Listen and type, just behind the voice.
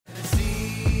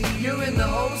You're in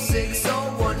the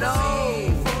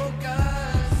 06010.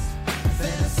 Focus.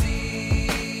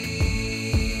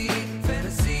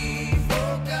 Fantasy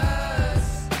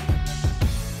Focus.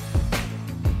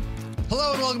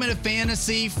 Hello and welcome to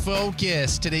Fantasy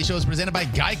Focus. Today's show is presented by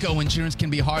Geico. Insurance can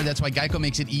be hard. That's why Geico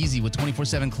makes it easy with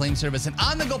 24/7 claim service and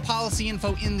on-the-go policy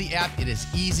info in the app. It is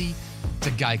easy to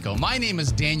Geico. My name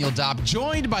is Daniel Dopp,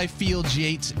 joined by Field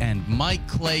Yates and Mike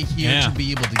Clay here to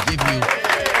be able to give you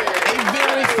a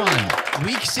very fun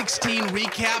Week 16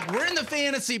 recap. We're in the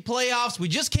fantasy playoffs. We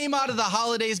just came out of the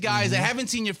holidays, guys. I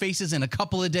haven't seen your faces in a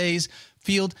couple of days.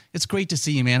 Field, it's great to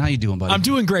see you, man. How you doing, buddy? I'm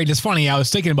doing great. It's funny. I was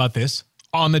thinking about this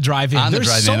on the drive-in.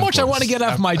 There's so much I want to get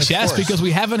off my chest because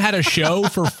we haven't had a show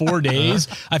for 4 days.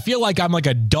 I feel like I'm like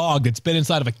a dog that's been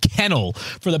inside of a kennel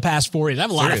for the past 4 days. I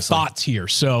have a lot of thoughts here.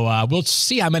 So we'll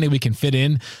see how many we can fit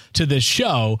in to this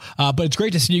show. But it's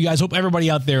great to see you guys. Hope everybody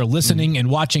out there listening and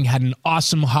watching had an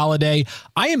awesome holiday.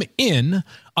 I am in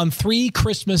on 3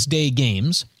 Christmas Day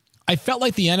games. I felt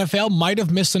like the NFL might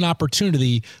have missed an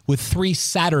opportunity with 3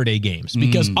 Saturday games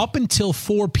because up until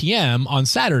 4 p.m. on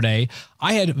Saturday,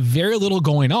 I had very little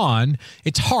going on.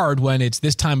 It's hard when it's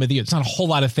this time of the year. It's not a whole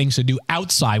lot of things to do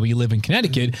outside when you live in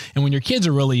Connecticut. And when your kids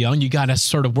are really young, you got to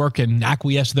sort of work and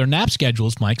acquiesce to their nap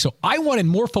schedules, Mike. So I wanted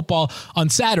more football on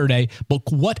Saturday, but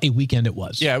what a weekend it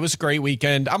was. Yeah, it was a great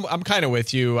weekend. I'm kind of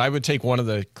with you. I would take one of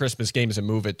the Christmas games and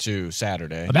move it to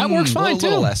Saturday. That works fine, too.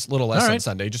 A little less on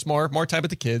Sunday. Just more time with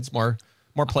the kids, more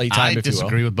play time, I if you will.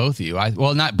 disagree with both of you.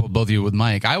 Not both of you, with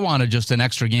Mike. I wanted just an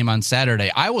extra game on Saturday.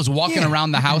 I was walking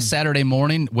around the house Saturday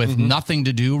morning with nothing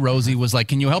to do. Rosie was like,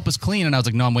 "Can you help us clean?" And I was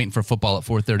like, "No, I'm waiting for football at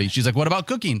 4:30." She's like, "What about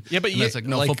cooking?" Yeah, but I was like,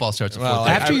 "No, football starts at 4:30."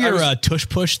 After your tush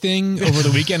push thing over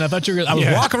the weekend, I thought you were. I was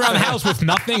walking around the house with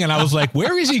nothing, and I was like,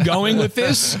 "Where is he going with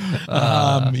this?"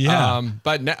 But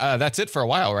that's it for a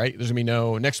while, right? There's gonna be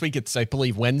no next week. It's I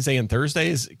believe Wednesday and Thursday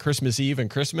is Christmas Eve and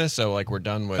Christmas. So like we're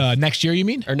done with next year. You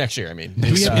mean? Or next year? I mean,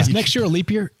 Is next year a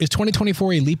leap year? Is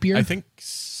 2024 a leap year? I think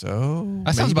so.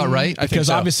 That sounds about right. Because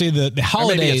obviously the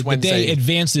holiday, the day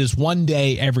advances one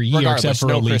day every year, except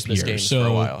for a leap Christmas year. games So for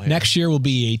a while, next year will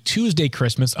be a Tuesday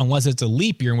Christmas, unless it's a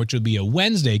leap year, which would be a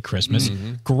Wednesday Christmas.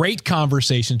 Great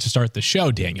conversation to start the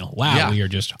show, Daniel. Wow, we are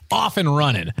just off and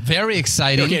running. Very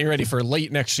exciting. We're getting ready for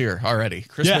late next year already.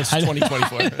 Christmas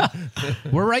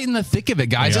 2024. We're right in the thick of it,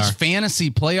 guys. It's fantasy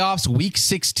playoffs, Week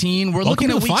 16. We're looking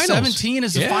at Week 17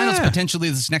 as the finals potentially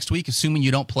this next week, assuming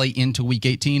you don't play into Week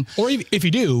 18. Or if you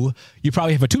do, you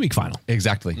probably have a 2-week final.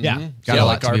 Exactly. Yeah. Got a lot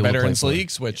like to our be able to play Veterans for.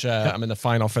 Leagues, which I'm in the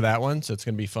final for that one, so it's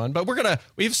going to be fun. But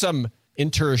we have some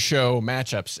inter-show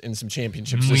matchups in some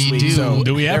championships this week. do. So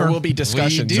Do we ever? There will be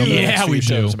discussions We do. over the next Yeah, few we do.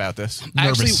 shows about this.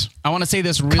 Actually, I want to say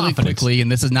this really quickly,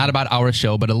 and this is not about our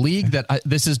show, but a league that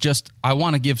I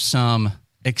want to give some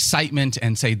excitement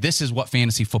and say this is what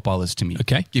fantasy football is to me.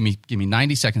 Okay. Give me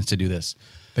 90 seconds to do this.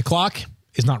 The clock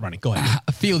is not running. Go ahead.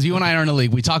 Fields, you and I are in a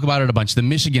league. We talk about it a bunch. The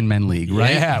Michigan Men League,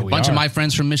 right? Yeah, a bunch of my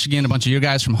friends from Michigan, a bunch of your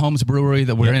guys from Holmes Brewery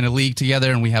that we're in a league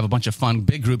together, and we have a bunch of fun,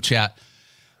 big group chat.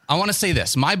 I want to say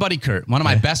this. My buddy Kurt, one of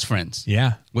my best friends,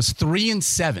 was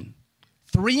 3-7.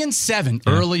 3-7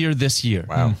 earlier this year.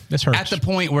 Wow. This hurts. At the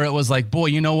point where it was like, boy,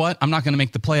 you know what? I'm not going to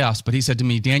make the playoffs. But he said to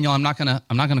me, Daniel, I'm not going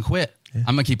to quit. Yeah.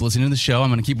 I'm going to keep listening to the show. I'm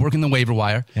going to keep working the waiver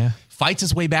wire. Yeah. Fights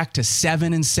his way back to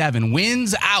 7-7,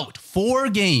 wins out 4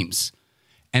 games,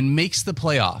 and makes the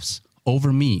playoffs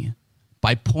over me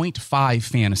by 0.5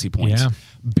 fantasy points. Yeah.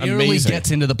 Barely Amazing.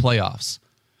 gets into the playoffs.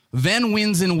 Then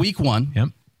wins in week 1. Yep.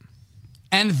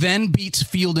 And then beats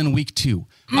Field in week 2.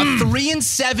 A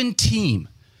 3-7 team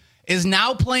is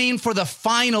now playing for the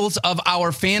finals of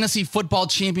our fantasy football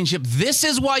championship. This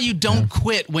is why you don't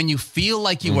quit when you feel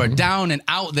like you are down and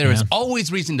out. There is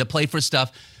always reason to play for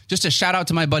stuff. Just a shout out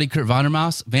to my buddy Kurt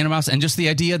Vandermaus, and just the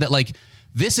idea that like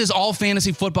this is all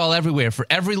fantasy football everywhere. For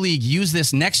every league, use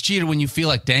this next year when you feel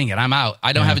like, dang it, I'm out.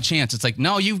 I don't have a chance. It's like,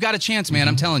 no, you've got a chance, man.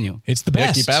 I'm telling you. It's the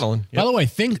best. Keep battling. By the way,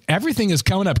 everything is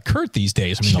coming up Kurt these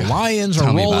days. I mean, the Lions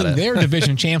are rolling their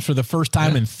division champs for the first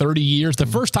time in 30 years, the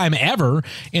first time ever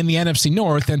in the NFC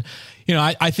North. And, you know,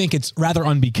 I think it's rather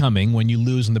unbecoming when you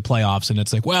lose in the playoffs and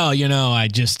it's like, well, you know,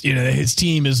 his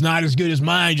team is not as good as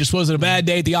mine. Just wasn't a bad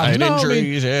day at the office.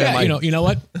 Injuries. You know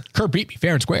what? Kurt beat me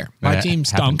fair and square. My team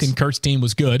stunk and Kurt's team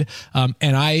was good.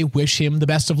 And I wish him the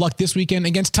best of luck this weekend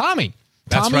against Tommy.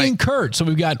 That's Tommy right. and Kurt. So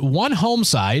we've got one home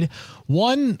side,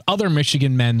 one other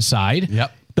Michigan men's side.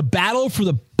 Yep. The battle for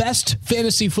the best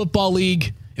fantasy football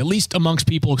league, at least amongst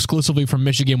people exclusively from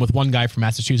Michigan, with one guy from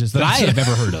Massachusetts that I have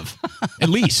ever heard of. At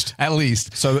least.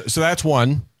 So that's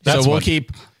one. That's so we'll one.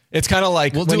 keep. It's kind of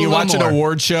like We'll when do you a little watch an more.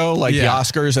 award show like the Yeah.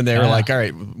 Oscars, and they were like, all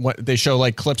right, they show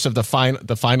like clips of the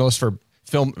finalists for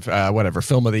film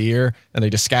of the year, and they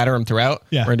just scatter them throughout.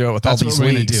 Yeah. We're gonna do it with all these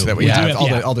leagues that we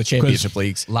have, all the championship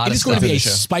leagues. It is going to be a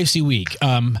spicy week.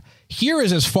 Here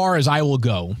is as far as I will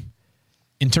go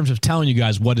in terms of telling you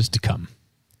guys what is to come.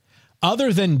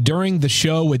 Other than during the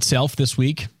show itself this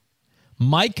week,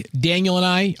 Mike, Daniel, and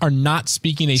I are not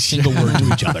speaking a single word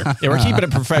to each other. Yeah, we're keeping it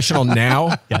professional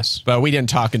now. Yes. But we didn't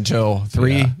talk until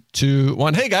 3, 2,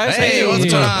 1. Hey, guys. Hey, what's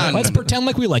going on? Let's pretend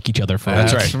like we like each other for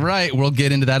That's right. We'll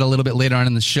get into that a little bit later on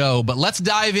in the show. But let's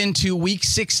dive into week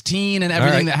 16 and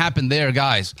everything that happened there,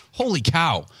 guys. Holy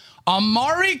cow.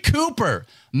 Amari Cooper,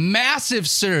 massive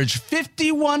surge,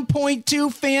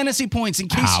 51.2 fantasy points, in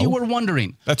case you were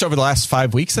wondering. That's over the last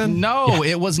 5 weeks then? No,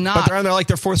 it was not. But they're on there like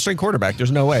their fourth string quarterback.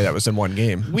 There's no way that was in one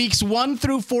game. Weeks 1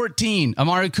 through 14,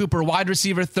 Amari Cooper, wide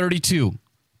receiver 32.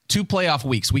 2 playoff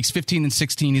weeks, weeks 15 and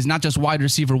 16. He's not just wide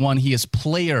receiver 1, he is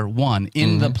player 1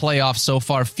 in the playoffs so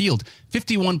far. Field,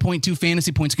 51.2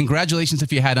 fantasy points. Congratulations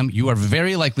if you had him. You are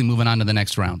very likely moving on to the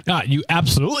next round. You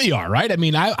absolutely are, right? I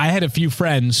mean, I had a few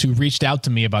friends who reached out to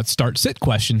me about start-sit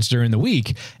questions during the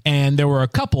week, and there were a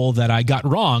couple that I got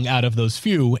wrong out of those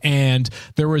few, and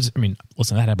there was, I mean,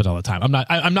 listen, that happens all the time.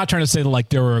 I'm not trying to say that like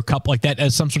there were a couple like that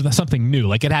as something new.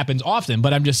 Like it happens often,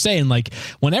 but I'm just saying like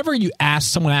whenever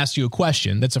someone asks you a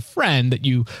question that's a friend that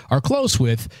you are close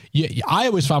with, I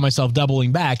always found myself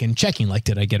doubling back and checking like,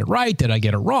 did I get it right? Did I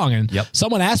get it wrong? And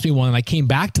someone asked me one and I came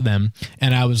back to them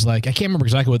and I was like, I can't remember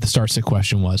exactly what the start-sit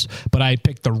question was, but I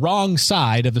picked the wrong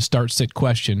side of the start-sit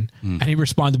question and he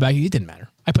responded back, it didn't matter.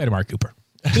 I played Amari Cooper.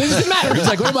 It doesn't matter. It's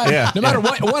like, no matter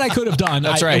what I could have done,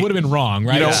 it would have been wrong,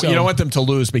 right? You don't want them to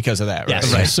lose because of that, right?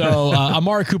 Yes. Right. So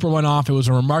Amari Cooper went off. It was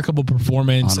a remarkable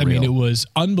performance. Unreal. I mean, it was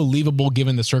unbelievable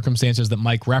given the circumstances that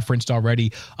Mike referenced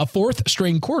already. A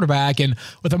fourth-string quarterback, and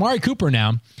with Amari Cooper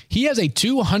now, he has a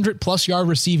 200-plus yard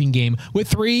receiving game with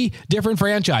 3 different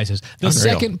franchises. The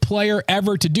second player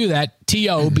ever to do that,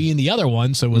 T.O. being the other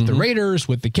one. So with the Raiders,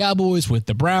 with the Cowboys, with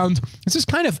the Browns, this is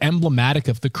kind of emblematic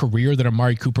of the career that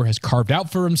Amari Cooper has carved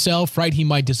out for himself, right? He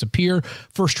might disappear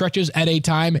for stretches at a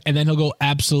time, and then he'll go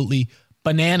absolutely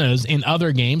bananas in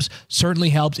other games. Certainly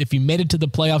helps if you made it to the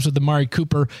playoffs with Amari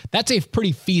Cooper. That's a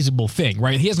pretty feasible thing,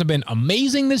 right? He hasn't been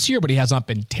amazing this year, but he has not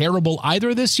been terrible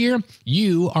either this year.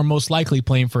 You are most likely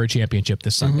playing for a championship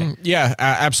this Sunday. Yeah,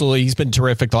 absolutely. He's been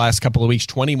terrific the last couple of weeks.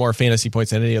 20 more fantasy points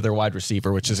than any other wide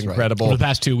receiver, which is incredible. Over the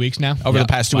past 2 weeks now? Over the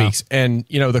past 2 weeks. And,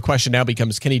 the question now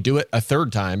becomes, can he do it a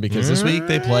third time? Because this week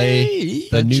they play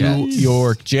the New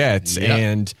York Jets. Yep.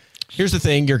 And here's the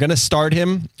thing. You're going to start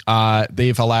him.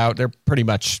 They're pretty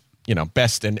much,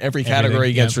 best in every category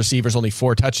against receivers, only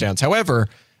 4 touchdowns. However,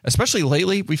 especially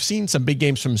lately, we've seen some big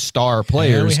games from star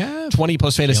players.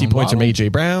 20-plus fantasy points from A.J.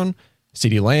 Brown,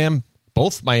 CeeDee Lamb,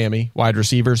 both Miami wide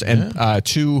receivers, and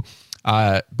 2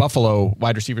 Buffalo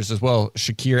wide receivers as well.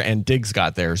 Shakir and Diggs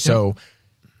got there. So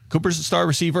Cooper's a star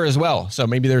receiver as well. So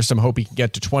maybe there's some hope he can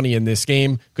get to 20 in this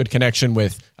game. Good connection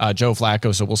with Joe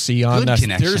Flacco. So we'll see on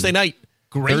Thursday night.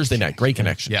 Great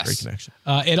connection. Yes. Great connection.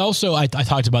 It also, I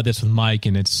talked about this with Mike,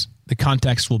 and the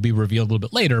context will be revealed a little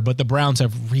bit later, but the Browns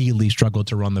have really struggled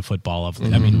to run the football of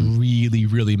late. I mean, really,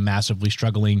 really massively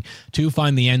struggling to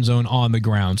find the end zone on the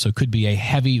ground. So it could be a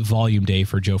heavy volume day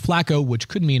for Joe Flacco, which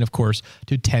could mean, of course,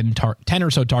 to 10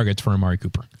 or so targets for Amari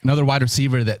Cooper. Another wide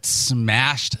receiver that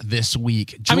smashed this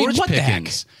week, George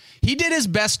Pickens. He did his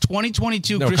best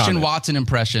 2022 Christian Watson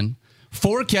impression.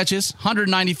 4 catches,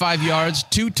 195 yards,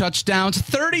 2 touchdowns,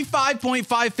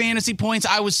 35.5 fantasy points.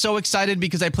 I was so excited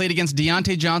because I played against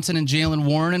Deontay Johnson and Jaylen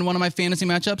Warren in one of my fantasy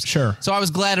matchups. Sure. So I was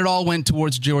glad it all went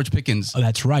towards George Pickens. Oh,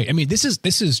 that's right. I mean, this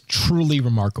is truly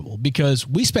remarkable because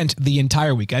we spent the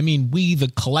entire week, we,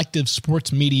 the collective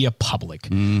sports media public,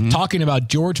 talking about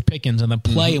George Pickens and the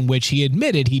play in which he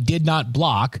admitted he did not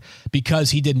block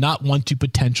because he did not want to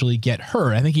potentially get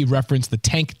hurt. I think he referenced the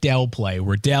Tank Dell play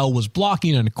where Dell was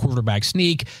blocking on a quarterback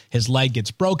sneak, his leg gets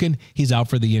broken, he's out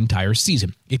for the entire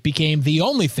season. It became the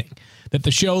only thing that the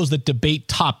shows that debate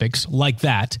topics like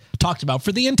that talked about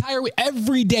for the entire week.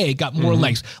 Every day it got more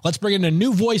legs. Let's bring in a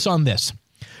new voice on this.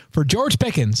 For George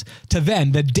Pickens to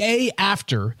then, the day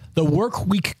after the work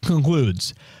week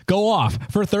concludes, go off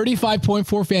for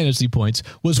 35.4 fantasy points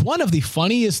was one of the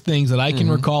funniest things that I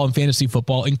can recall in fantasy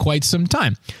football in quite some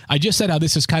time. I just said how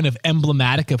this is kind of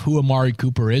emblematic of who Amari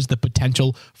Cooper is, the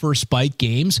potential for spike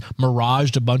games,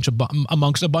 miraged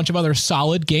amongst a bunch of other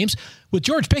solid games. With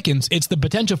George Pickens, it's the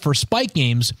potential for spike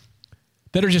games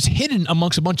that are just hidden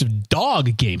amongst a bunch of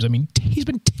dog games. I mean, he's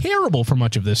been terrible for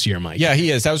much of this year, Mike. Yeah, he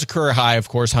is. That was a career high, of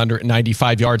course,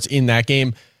 195 yards in that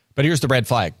game. But here's the red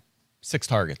flag. 6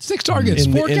 targets. 6 targets,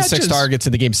 4 catches. 6 targets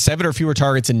in the game. 7 or fewer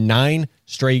targets in 9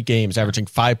 straight games, averaging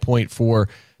 5.4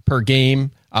 per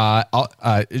game,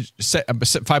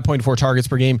 5.4 targets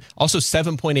per game, also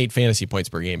 7.8 fantasy points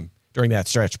per game during that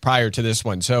stretch prior to this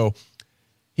one. So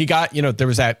he got, there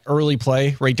was that early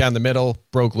play right down the middle,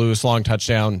 broke loose, long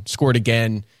touchdown, scored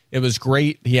again. It was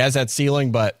great. He has that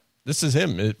ceiling, but this is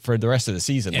him for the rest of the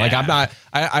season. Yeah. Like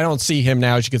I don't see him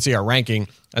now, as you can see our ranking,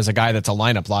 as a guy that's a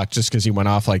lineup lock just because he went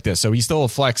off like this. So he's still a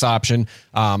flex option.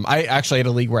 I actually had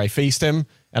a league where I faced him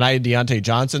and I had Deontay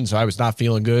Johnson, so I was not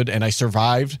feeling good, and I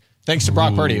survived thanks to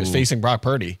Brock Purdy. I was facing Brock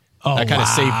Purdy. Oh, that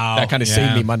kind of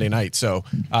saved me Monday night. So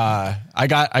I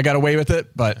got away with it,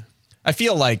 but I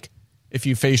feel like if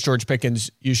you face George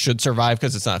Pickens, you should survive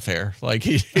because it's not fair. Like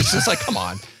he's just like, come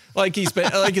on.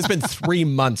 It's been 3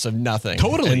 months of nothing.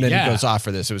 Totally. And then he goes off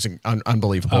for this. It was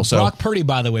unbelievable. Brock Purdy,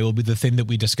 by the way, will be the thing that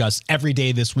we discuss every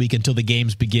day this week until the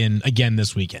games begin again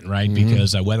this weekend, right? Mm-hmm.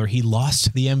 Because whether he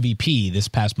lost the MVP this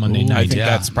past Monday night, I think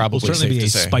that's probably will certainly be a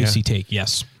safe to say. spicy take.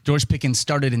 Yes. George Pickens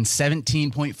started in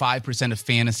 17.5% of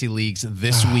fantasy leagues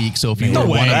this week. So if you No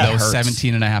were way. one of That those, hurts.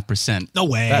 17.5%. No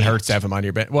way. That hurts to have him on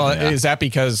your bench. Well, is that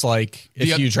because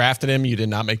if you drafted him, you did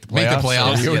not make the playoffs? Make the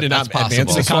playoffs, Or you yeah, did that's not possible. advance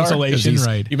It's a this far? consolation, 'Cause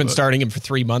right. You've been starting him for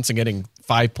 3 months and getting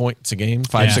 5 points a game,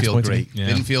 Didn't 6 feel points great. a game.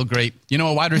 Didn't feel great.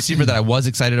 A wide receiver that I was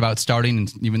excited about starting,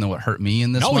 and even though it hurt me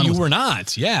in this No, one. you was- were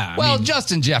not. Yeah. Well,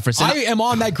 Justin Jefferson. I am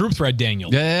on that group thread,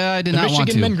 Daniel. Yeah, I did The not want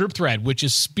Michigan to. men group thread, which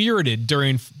is spirited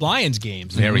during Lions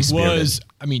games. Very spirited.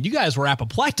 You guys were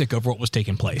apoplectic over what was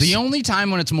taking place. The only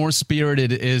time when it's more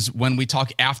spirited is when we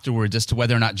talk afterwards as to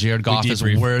whether or not Jared Goff is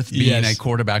debrief. worth being Yes. a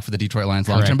quarterback for the Detroit Lions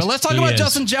long term. Correct. But let's talk He about is.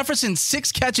 Justin Jefferson.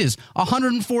 6 catches,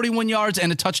 141 yards,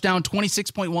 and a touchdown,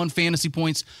 26.1 fantasy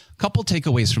points. Couple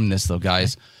takeaways from this, though,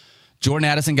 guys. Jordan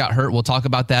Addison got hurt. We'll talk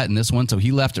about that in this one. So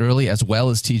he left early, as well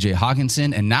as TJ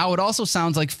Hawkinson. And now it also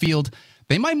sounds like Field,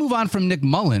 they might move on from Nick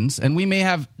Mullins, and we may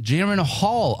have Jaron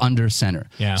Hall under center.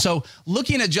 Yeah. So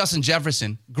looking at Justin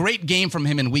Jefferson, great game from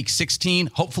him in week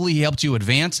 16. Hopefully he helped you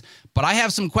advance. But I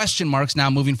have some question marks now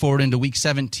moving forward into week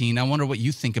 17. I wonder what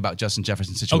you think about Justin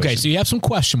Jefferson's situation. Okay, so you have some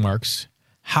question marks.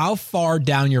 How far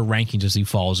down your rankings does he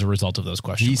fall as a result of those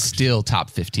question He's marks? still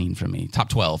top 15 for me. Top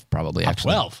 12, probably. Top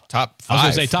actually. 12. Top I was going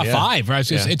 5. to say top yeah. 5.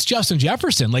 Right? It's Justin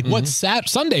Jefferson. Like what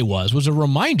Sunday was a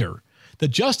reminder that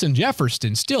Justin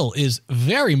Jefferson still is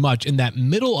very much in that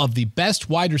middle of the best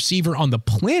wide receiver on the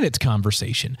planet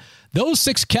conversation. Those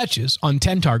 6 catches on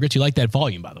 10 targets, you like that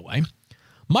volume, by the way,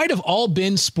 might have all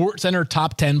been SportsCenter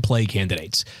top 10 play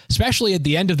candidates, especially at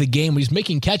the end of the game when he's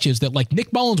making catches that like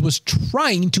Nick Mullins was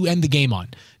trying to end the game on.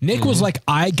 Nick was like,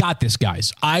 I got this,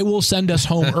 guys. I will send us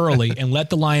home early and let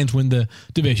the Lions win the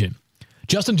division.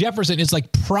 Justin Jefferson is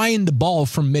like prying the ball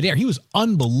from midair. He was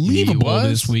unbelievable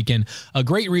this weekend. A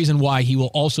great reason why he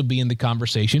will also be in the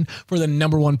conversation for the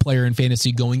number 1 player in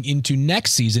fantasy going into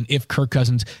next season if Kirk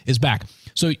Cousins is back.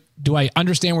 So do I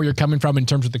understand where you're coming from in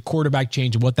terms of the quarterback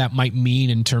change and what that might mean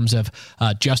in terms of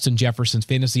Justin Jefferson's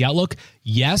fantasy outlook?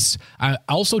 Yes. I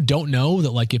also don't know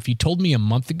that, like, if you told me a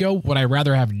month ago, would I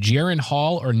rather have Jaron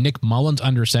Hall or Nick Mullins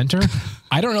under center?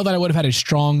 I don't know that I would have had a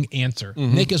strong answer.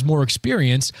 Mm-hmm. Nick is more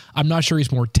experienced. I'm not sure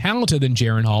he's more talented than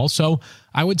JaronAll. So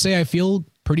I would say I feel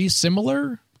pretty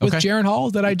similar with Jaron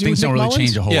Hall that I do Things with Nick don't really Mullins.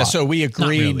 change a whole lot. Yeah, so we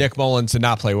agree really. Nick Mullins did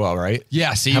not play well, right?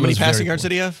 Yeah, see, How many was very passing yards poor.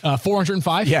 did he have?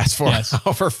 405? Yes,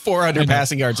 over 400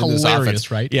 passing yards in this Hilarious, offense.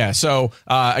 right? Yeah, so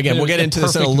again, we'll get The into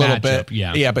this in a perfect little matchup, bit.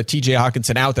 yeah. But TJ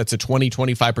Hawkinson out, that's a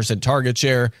 25% target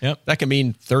share. Yep. That can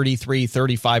mean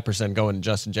 35% going to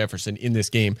Justin Jefferson in this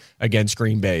game against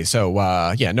Green Bay. So,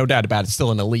 no doubt about it.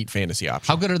 Still an elite fantasy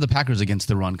option. How good are the Packers against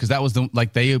the run? Because that was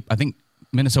I think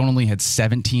Minnesota only had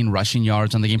 17 rushing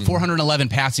yards on the game, 411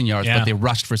 passing yards, but they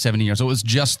rushed for 70 yards. So it was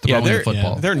just throwing the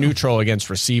football. They're neutral against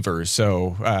receivers,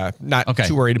 so not Okay,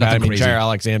 too worried about it. I nothing mean, crazy. Jair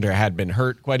Alexander had been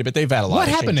hurt quite a bit. They've had a lot What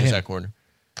of happened to changes him? at corner.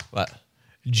 What?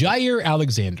 Jair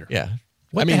Alexander. Yeah.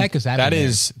 What the heck is that? That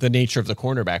is the nature of the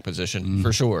cornerback position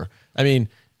for sure. I mean,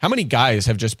 how many guys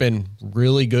have just been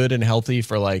really good and healthy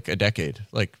for like a decade?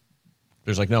 Like,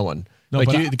 there's like no one. No,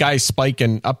 but the guys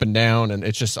spiking up and down, and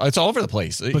it's all over the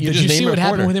place. But did you see what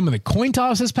happened with him with the coin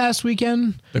toss this past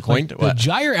weekend? The coin? The What?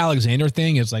 Jair Alexander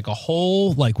thing is like a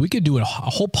whole, like we could do a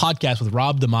whole podcast with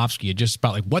Rob Domofsky just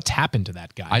about like what's happened to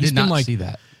that guy. I did not see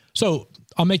that. So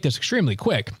I'll make this extremely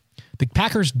quick. The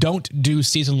Packers don't do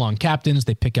season-long captains.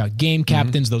 They pick out game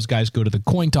captains. Those guys go to the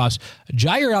coin toss.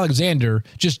 Jair Alexander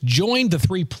just joined the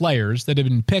 3 players that have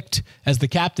been picked as the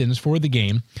captains for the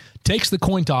game, takes the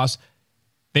coin toss.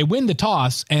 They win the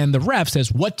toss, and the ref says,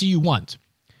 what do you want?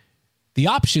 The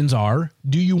options are,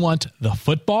 do you want the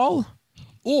football,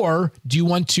 or do you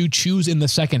want to choose in the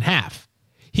second half?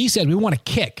 He said, we want a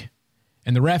kick.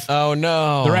 And the ref... Oh,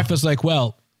 no. The ref was like,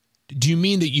 well, do you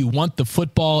mean that you want the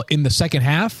football in the second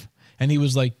half? And he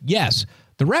was like, yes,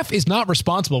 the ref is not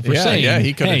responsible for saying,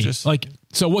 he could have just like,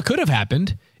 so what could have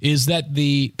happened is that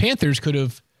the Panthers could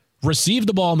have received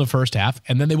the ball in the first half,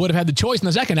 and then they would have had the choice in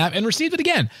the second half and received it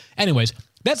again. Anyways,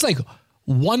 that's like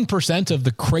 1% of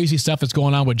the crazy stuff that's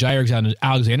going on with Jair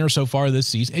Alexander so far this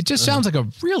season. It just sounds like a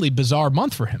really bizarre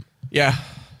month for him. Yeah.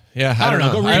 Yeah, I don't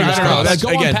know. Go read it. Go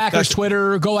on Packers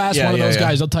Twitter. Go ask one of those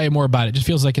guys. They'll tell you more about it. It just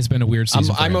feels like it's been a weird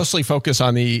season. I mostly focus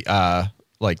on the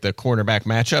like the cornerback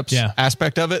matchups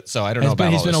aspect of it. So I don't know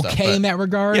about he's all been this okay stuff, in that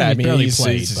regard. Yeah, I mean,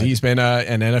 he's been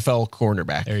an NFL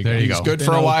cornerback. There you go. He's good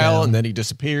for a while, and then he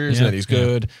disappears, and then he's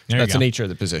good. That's the nature of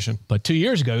the position. But 2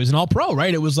 years ago, he was an All-Pro,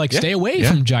 right? It was like stay away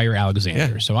from Jair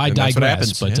Alexander. So I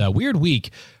digress. But weird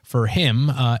week for him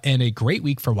and a great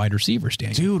week for wide receivers,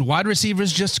 Daniel. Dude, wide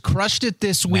receivers just crushed it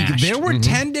this week. There were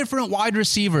 10 different wide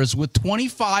receivers with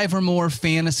 25 or more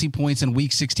fantasy points in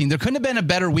week 16. There couldn't have been a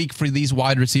better week for these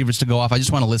wide receivers to go off. I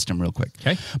just want to list them real quick.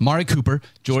 Okay. Amari Cooper,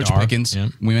 George Pickens. Yeah.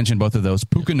 We mentioned both of those.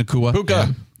 Puka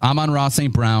Nacua. Amon-Ra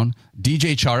St. Brown,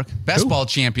 DJ Chark, best ball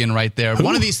champion right there.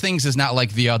 One of these things is not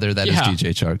like the other. That is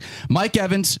DJ Chark. Mike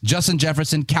Evans, Justin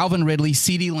Jefferson, Calvin Ridley,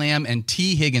 CeeDee Lamb, and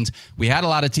T. Higgins. We had a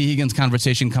lot of T. Higgins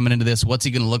conversation coming into this. What's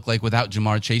he going to look like without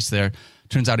Jamar Chase there?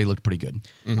 Turns out he looked pretty good.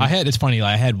 It's funny.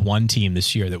 I had one team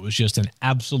this year that was just an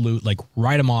absolute, like,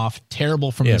 write them off,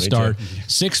 terrible from the start.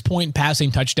 6-point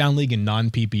passing touchdown league in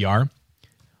non-PPR.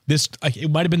 It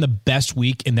might have been the best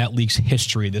week in that league's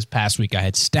history. This past week, I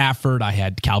had Stafford, I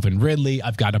had Calvin Ridley,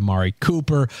 I've got Amari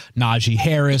Cooper, Najee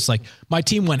Harris. Like, my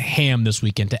team went ham this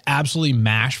weekend to absolutely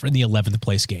mash for the 11th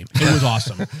place game. It was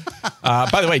awesome.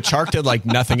 By the way, Chark did like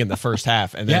nothing in the first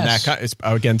half, and then that is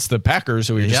against the Packers,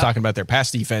 who we were just talking about their pass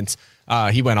defense.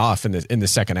 He went off in the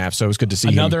second half, so it was good to see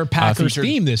another him, Packers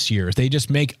theme this year. They just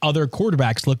make other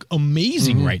quarterbacks look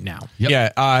amazing right now. Yep.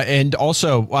 Yeah, and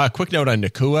also quick note on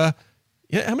Nacua.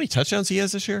 Yeah, how many touchdowns he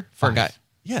has this year? For a guy.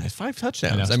 Yeah, 5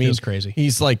 touchdowns. I mean, it's crazy.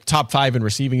 He's like top 5 in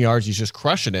receiving yards. He's just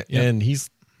crushing it. Yep. And he's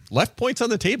left points on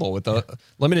the table with the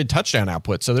limited touchdown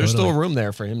output. So there's still room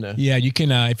there for him to. Yeah, you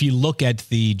can, if you look at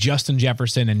the Justin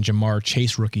Jefferson and Jamar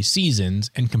Chase rookie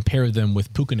seasons and compare them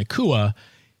with Puka Nacua,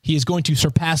 he is going to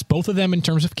surpass both of them in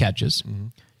terms of catches.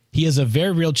 He has a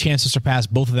very real chance to surpass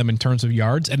both of them in terms of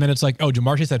yards. And then it's like, oh,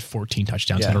 Jamar Chase had 14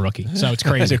 touchdowns at a rookie. So it's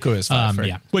crazy. Nacua is 5,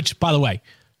 right? Which, by the way,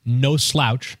 no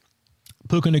slouch,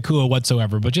 Puka Nacua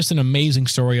whatsoever, but just an amazing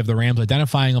story of the Rams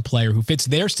identifying a player who fits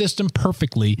their system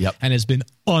perfectly and has been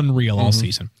unreal all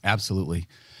season. Absolutely.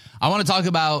 I want to talk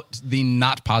about the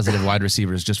not positive wide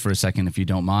receivers just for a second, if you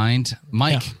don't mind.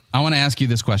 Mike, I want to ask you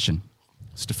this question.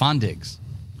 Stephon Diggs.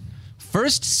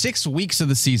 First 6 weeks of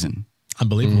the season.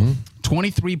 Unbelievable.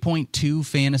 23.2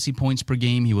 fantasy points per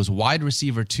game. He was wide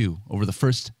receiver 2 over the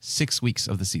first 6 weeks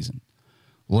of the season.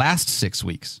 Last 6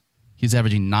 weeks. He's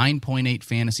averaging 9.8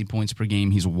 fantasy points per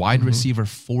game. He's wide receiver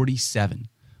 47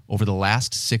 over the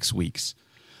last 6 weeks.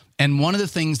 And one of the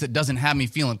things that doesn't have me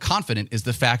feeling confident is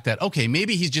the fact that, okay,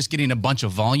 maybe he's just getting a bunch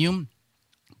of volume,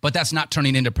 but that's not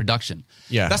turning into production.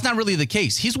 Yeah. That's not really the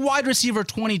case. He's wide receiver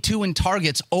 22 in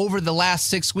targets over the last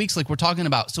 6 weeks like we're talking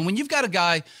about. So when you've got a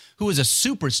guy who is a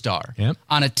superstar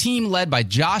on a team led by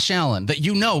Josh Allen that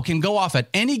you know can go off at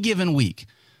any given week,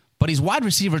 but he's wide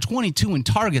receiver 22 in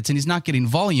targets and he's not getting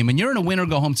volume, and you're in a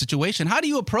win-or-go-home situation, how do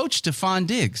you approach Stephon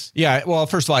Diggs? Yeah, well,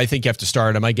 first of all, I think you have to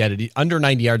start him. I get it. Under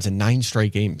 90 yards in 9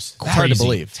 straight games. It's hard to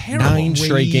believe. Terrible. 9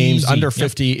 straight games, under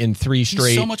 50 in 3 straight.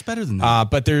 He's so much better than that.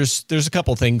 But there's a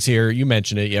couple things here. You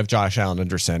mentioned it. You have Josh Allen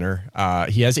under center.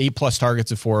 He has 8+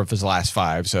 targets in 4 of his last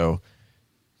 5, so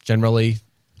generally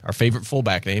our favorite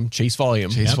fullback name, Chase Volume.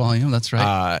 Chase Volume, that's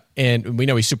right. And we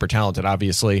know he's super talented,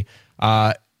 obviously.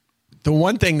 The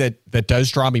one thing that does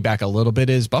draw me back a little bit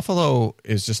is Buffalo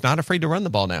is just not afraid to run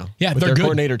the ball now. Yeah, with they're their good.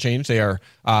 Coordinator change,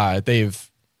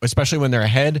 they've especially when they're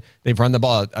ahead, they've run the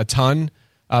ball a ton.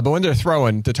 But when they're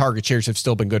throwing, the target shares have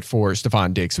still been good for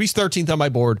Stephon Diggs. So he's 13th on my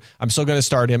board. I'm still going to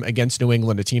start him against New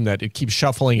England, a team that it keeps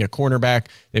shuffling a cornerback.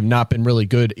 They've not been really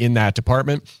good in that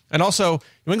department. And also,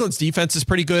 New England's defense is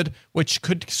pretty good, which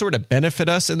could sort of benefit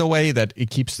us in the way that it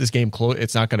keeps this game close.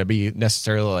 It's not going to be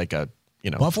necessarily like a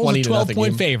Buffalo's 20 a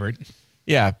 12-point favorite.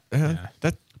 Yeah,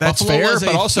 that's Buffalo fair, was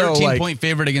but also 13-point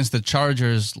favorite against the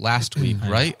Chargers last week,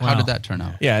 right? How did that turn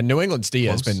out? Yeah, New England's D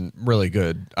has been really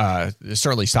good,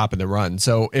 certainly stopping the run.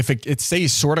 So if it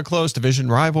stays sort of close,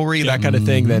 division rivalry, that kind of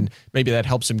thing, then maybe that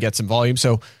helps him get some volume.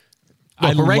 So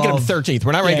look, we're ranking him 13th.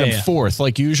 We're not ranking him 4th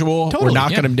like usual. Totally, we're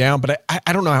knocking him down, but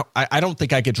I don't know. I don't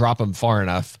think I could drop him far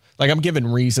enough. Like, I'm giving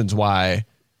reasons why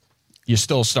you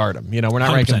still start him. We're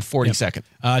not ranking him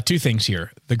 42nd. 2 things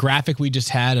here. The graphic we just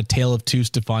had, a tale of 2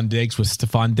 Stephon Diggs with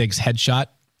Stephon Diggs' headshot.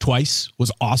 twice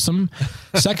was awesome.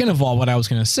 Second of all, what I was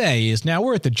going to say is now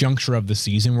we're at the juncture of the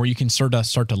season where you can sort of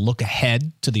start to look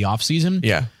ahead to the offseason.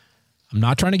 Yeah. I'm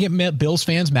not trying to get Bills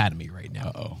fans mad at me right now.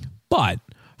 Uh-oh. But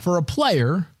for a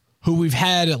player who we've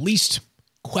had at least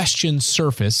questions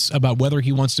surface about whether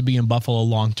he wants to be in Buffalo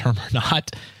long term or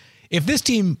not, if this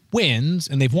team wins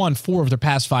and they've won 4 of their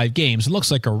past 5 games, it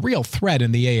looks like a real threat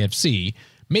in the AFC.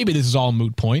 Maybe this is all a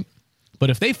moot point. But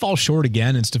if they fall short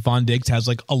again and Stephon Diggs has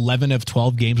like 11 of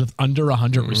 12 games with under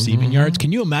 100 receiving yards,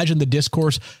 can you imagine the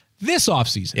discourse this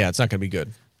offseason? Yeah, it's not going to be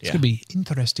good. It's going to be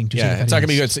interesting to see. Yeah, it's not going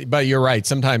to be good. But you're right.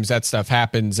 Sometimes that stuff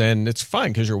happens, and it's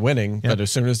fine because you're winning. Yep. But as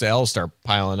soon as the L's start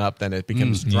piling up, then it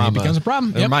becomes drama. It becomes a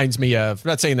problem. It reminds me of, I'm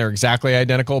not saying they're exactly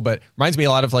identical, but reminds me a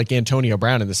lot of like Antonio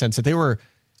Brown in the sense that they were,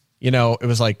 it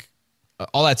was like,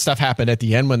 all that stuff happened at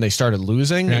the end when they started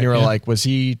losing. Right, and you were like, was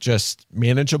he just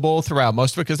manageable throughout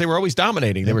most of it? Because they were always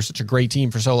dominating. They were such a great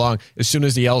team for so long. As soon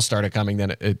as the L's started coming,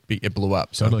 then it blew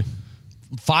up. So. Totally.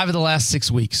 5 of the last 6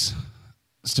 weeks,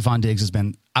 Stephon Diggs has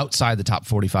been outside the top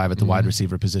 45 at the wide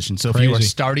receiver position. So if you are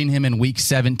starting him in week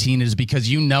 17, it is because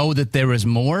you know that there is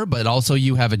more, but also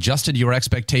you have adjusted your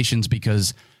expectations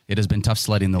because it has been tough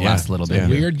sledding the last little bit.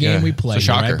 Weird game we play,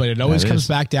 right? But it always comes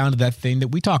back down to that thing that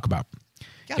we talk about.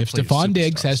 If Stephon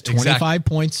Diggs has 25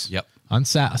 points on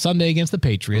Sunday against the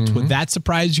Patriots, would that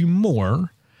surprise you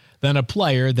more than a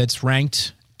player that's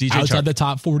ranked outside the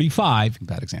top 45?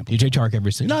 Bad example. DJ Chark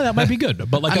every single. No, that might be good.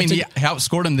 But like, he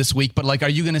outscored him this week. But like, are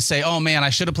you going to say, "Oh man, I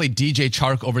should have played DJ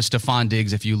Chark over Stephon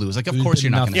Diggs"? If you lose, like, of course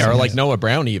you're not going to. Or like Noah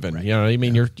Brown, even. Right. You know what I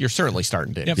mean? You're certainly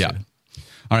starting Diggs. Yep. Yeah.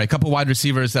 All right, a couple wide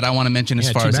receivers that I want to mention as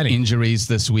far as injuries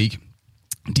this week.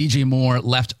 DJ Moore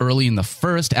left early in the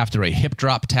first after a hip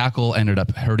drop tackle, ended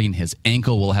up hurting his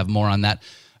ankle. We'll have more on that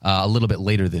a little bit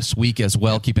later this week as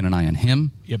well. Keeping an eye on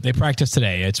him. Yep, they practice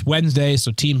today. It's Wednesday,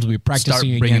 so teams will be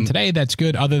practicing again today. That's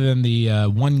good. Other than the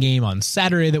one game on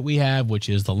Saturday that we have, which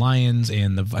is the Lions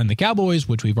and the Cowboys,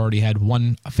 which we've already had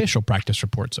one official practice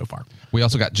report so far. We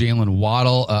also got Jalen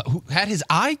Waddle, who had his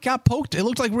eye got poked. It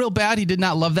looked like real bad. He did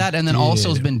not love that, and then also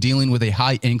has been dealing with a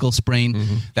high ankle sprain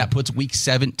that puts Week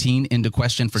 17 into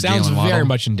question for Jalen Waddle. Sounds very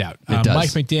much in doubt. It does. Mike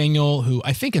McDaniel, who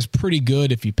I think is pretty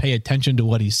good if you pay attention to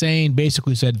what he's saying,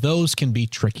 basically said those can be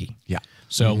tricky. Yeah.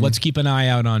 So let's keep an eye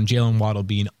out on Jalen Waddle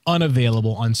being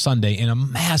unavailable on Sunday in a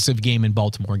massive game in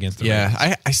Baltimore against the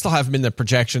Ravens. I still have him in the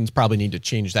projections. Probably need to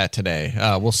change that today.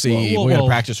 We'll see. We're going to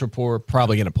practice report.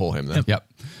 Probably going to pull him then. Yep.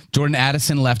 Jordan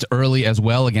Addison left early as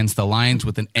well against the Lions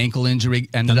with an ankle injury.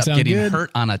 Ended up getting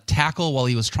hurt on a tackle while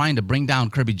he was trying to bring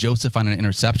down Kirby Joseph on an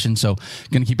interception. So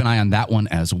going to keep an eye on that one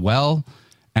as well.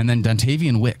 And then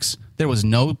Dontavian Wicks. There was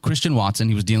no Christian Watson.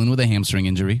 He was dealing with a hamstring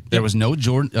injury. There was no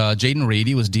Jaden Reed.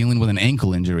 He was dealing with an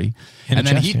ankle injury. And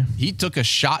then he took a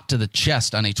shot to the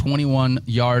chest on a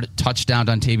 21-yard touchdown.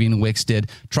 Dontavian Wicks did.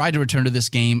 Tried to return to this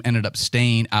game. Ended up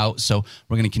staying out. So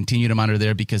we're going to continue to monitor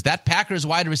there because that Packers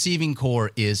wide receiving core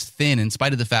is thin in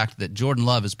spite of the fact that Jordan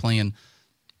Love is playing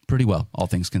pretty well, all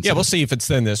things considered. Yeah, we'll see if it's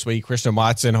thin this week. Christian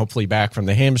Watson, hopefully back from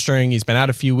the hamstring. He's been out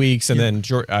a few weeks, and then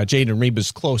Jaden Reed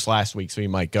was close last week, so he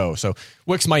might go. So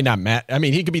Wicks might not matter. I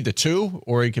mean, he could be the 2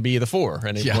 or he could be the 4,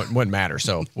 and it wouldn't matter.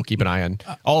 So we'll keep an eye on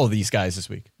all of these guys this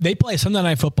week. They play Sunday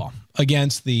Night Football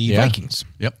against the Vikings.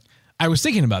 Yep. I was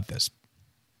thinking about this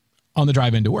on the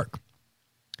drive into work.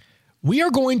 We are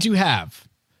going to have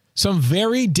some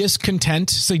very discontent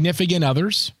significant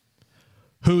others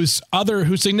whose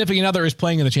significant other is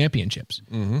playing in the championships.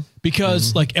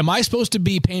 Because, am I supposed to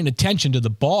be paying attention to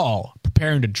the ball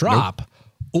preparing to drop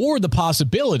or the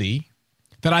possibility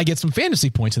that I get some fantasy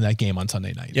points in that game on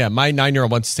Sunday night? Yeah, my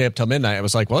 9-year-old wants to stay up till midnight. I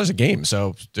was like, well, there's a game,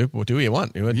 so what do you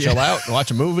want? You want to chill out, watch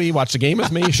a movie, watch the game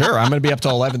with me? Sure, I'm going to be up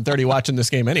till 11:30 watching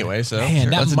this game anyway. So man,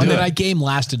 that Monday night game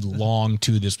lasted long,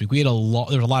 too, this week. We had there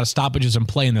was a lot of stoppages in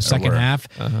play in the second half,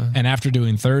 and after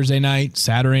doing Thursday night,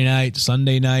 Saturday night,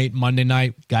 Sunday night, Monday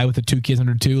night, guy with the 2 kids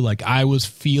under 2, I was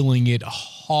feeling it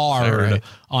hard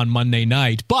on Monday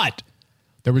night, but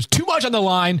there was too much on the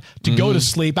line to go to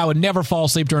sleep. I would never fall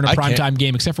asleep during a primetime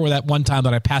game, except for that one time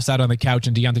that I passed out on the couch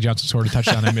and Deontay Johnson scored a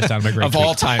touchdown. I missed out on my great of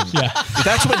all time. Yeah,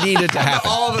 that's what needed to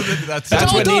happen.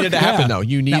 That's what needed to happen, though.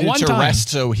 You needed to rest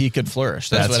so he could flourish.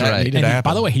 That's what needed to happen.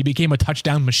 By the way, he became a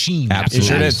touchdown machine. Absolutely,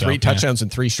 he sure did. 3 touchdowns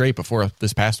and 3 straight before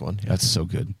this past one. That's so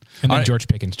good. And then George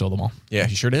Pickens stole them all. Yeah,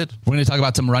 he sure did. We're going to talk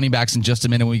about some running backs in just a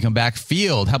minute when we come back.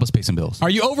 Field, help us pay some bills.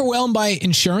 Are you overwhelmed by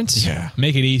insurance? Yeah.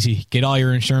 Make it easy. Get all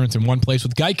your insurance in one place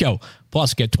with Geico.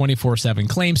 Plus, get 24/7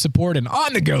 claim support and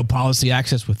on-the-go policy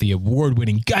access with the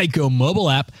award-winning Geico mobile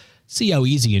app. See how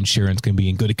easy insurance can be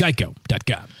and go to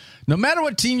geico.com. No matter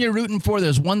what team you're rooting for,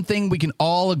 there's one thing we can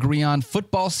all agree on.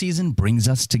 Football season brings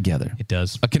us together. It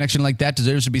does. A connection like that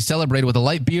deserves to be celebrated with a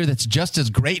light beer that's just as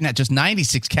great and at just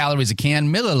 96 calories a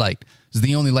can. Miller Lite is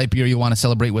the only light beer you want to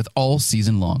celebrate with all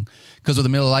season long. Because with a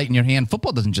Miller Lite in your hand,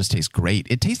 football doesn't just taste great.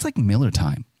 It tastes like Miller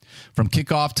time. From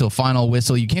kickoff till final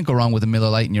whistle, you can't go wrong with a Miller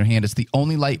Lite in your hand. It's the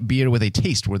only light beer with a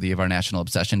taste worthy of our national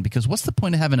obsession. Because what's the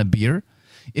point of having a beer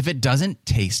if it doesn't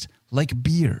taste like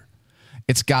beer?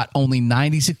 It's got only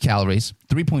 96 calories,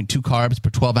 3.2 carbs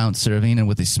per 12-ounce serving, and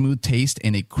with a smooth taste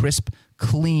and a crisp,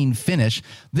 clean finish.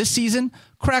 This season,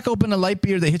 crack open a light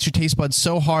beer that hits your taste buds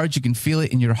so hard you can feel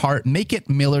it in your heart. Make it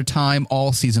Miller time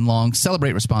all season long.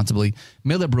 Celebrate responsibly.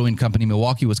 Miller Brewing Company,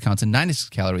 Milwaukee, Wisconsin, 96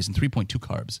 calories and 3.2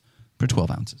 carbs per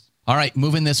 12 ounces. All right,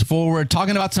 moving this forward,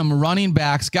 talking about some running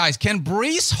backs. Guys, can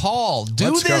Breece Hall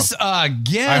do this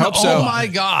again? I hope so. Oh, my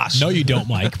gosh. No, you don't,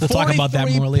 Mike. We'll talk about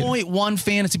that more later. 43.1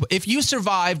 fantasy. If you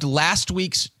survived last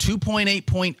week's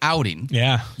 2.8-point outing,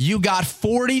 you got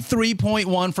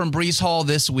 43.1 from Breece Hall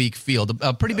this week, Field.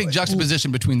 A pretty big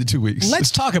juxtaposition between the 2 weeks.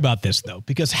 Let's talk about this, though,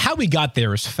 because how we got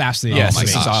there is fascinating. Yes, this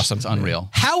is awesome. It's unreal.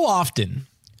 How often,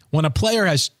 when a player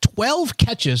has 12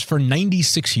 catches for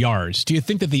 96 yards, do you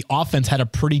think that the offense had a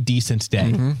pretty decent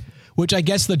day? Mm-hmm. Which I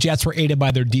guess the Jets were aided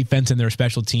by their defense and their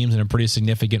special teams in a pretty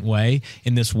significant way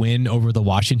in this win over the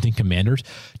Washington Commanders.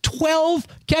 12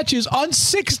 catches on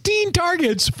 16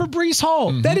 targets for Breece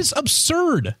Hall. Mm-hmm. That is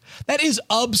absurd. That is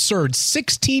absurd.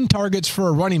 16 targets for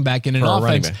a running back in an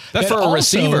offense. That's for a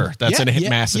receiver. That's a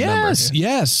massive number.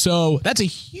 Yes. So that's a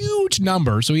huge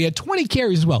number. So he had 20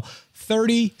 carries as well.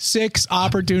 36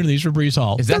 opportunities for Breece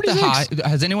Hall. Is that 36? The high?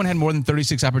 Has anyone had more than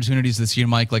 36 opportunities this year,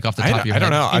 Mike? Like off the top of your head? I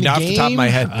don't know. Off the top of my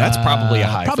head, that's probably a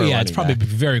high. Probably, it's probably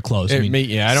very close. I don't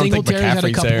think McCaffrey's had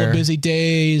a couple of busy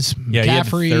days.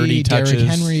 McCaffrey, he had 30 touches. Derrick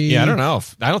Henry. Yeah, I don't know.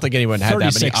 I don't think anyone had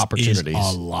that many opportunities.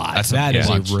 Is a lot. That is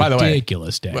a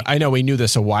ridiculous day. I know we knew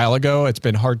this a while ago. It's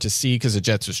been hard to see because the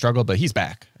Jets have struggled, but he's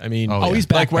back. I mean, he's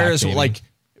back. Whereas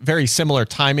very similar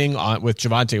timing with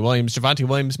Javonte Williams. Javonte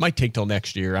Williams might take till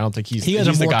next year. I don't think he has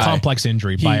a more complex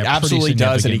injury. He absolutely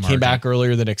does, and he came back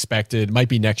earlier than expected. Might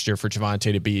be next year for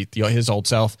Javonte to be his old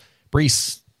self.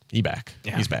 Breece, he's back.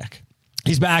 Yeah. He's back.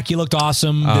 He's back. He looked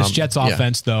awesome. This Jets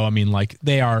offense, though, I mean,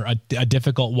 they are a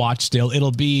difficult watch still.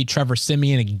 It'll be Trevor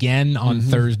Siemian again on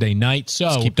Thursday night. So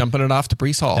just keep dumping it off to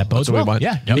Breece Hall. That bodes well.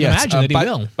 Yeah, you can imagine that he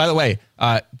will. By the way,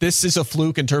 this is a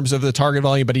fluke in terms of the target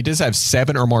volume, but he does have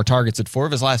 7 or more targets at 4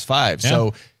 of his last 5. Yeah.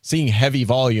 So seeing heavy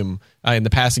volume in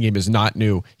the passing game is not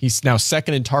new. He's now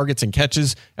 2nd in targets and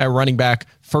catches at running back,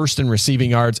 1st in receiving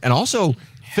yards, and also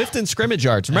 5th in scrimmage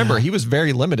yards. Remember, he was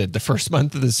very limited the first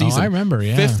month of the season. I remember,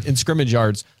 5th in scrimmage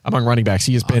yards among running backs.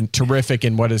 He has been terrific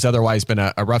in what has otherwise been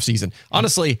a rough season.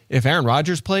 Honestly, if Aaron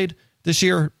Rodgers played this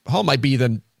year, Hall might be I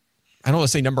don't want to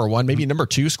say number 1, maybe number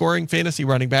 2 scoring fantasy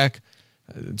running back.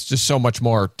 It's just so much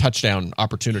more touchdown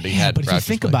opportunity had. But if you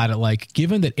think about it,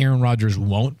 given that Aaron Rodgers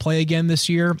won't play again this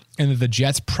year and that the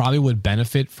Jets probably would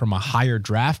benefit from a higher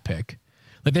draft pick,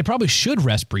 they probably should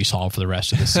rest Breece Hall for the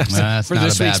rest of the season. For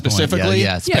this week specifically?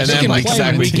 Yeah, and then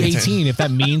in week 18 if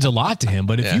that means a lot to him.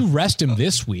 But if you rest him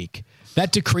this week,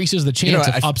 that decreases the chance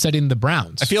of upsetting the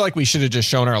Browns. I feel like we should have just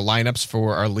shown our lineups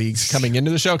for our leagues coming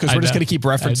into the show because we're just going to keep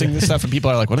referencing this stuff and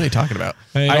people are like, what are they talking about?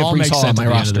 I have Breece Hall on my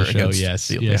roster. Yes,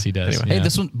 he does. Anyway. Hey,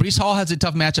 this one, Breece Hall has a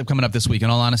tough matchup coming up this week,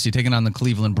 in all honesty, taking on the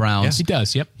Cleveland Browns. Yes, he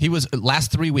does. Yep. He was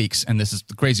last 3 weeks, and this is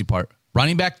the crazy part,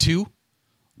 running back 2,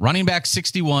 running back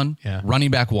 61,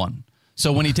 running back 1.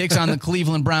 So when he takes on the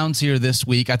Cleveland Browns here this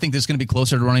week, I think this is going to be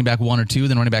closer to running back 1 or 2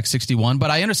 than running back 61.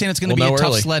 But I understand it's going to be a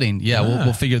tough sledding. Yeah,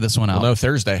 we'll figure this one out. We'll know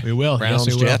Thursday. We will. Browns,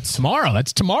 yes, we will. Jets. Tomorrow.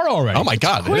 That's tomorrow already. Oh, my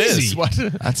God. It is.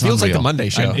 That feels like the Monday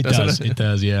show. It does. It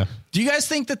does, yeah. Do you guys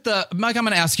think that Mike, I'm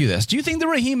going to ask you this. Do you think the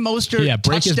Raheem Mostert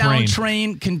touchdown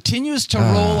train continues to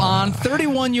roll on?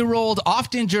 31-year-old,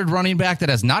 oft-injured running back that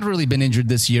has not really been injured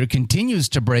this year, continues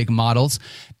to break models.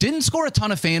 Didn't score a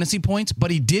ton of fantasy points,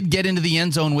 but he did get into the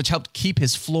end zone, which helped keep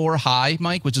his floor high,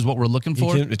 Mike, which is what we're looking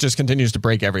for. It just continues to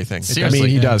break everything. Seriously. I mean,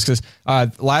 he does. Because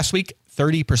last week,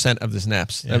 30% of the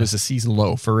snaps. That was a season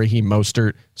low for Raheem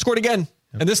Mostert. Scored again.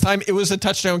 And this time it was a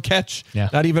touchdown catch,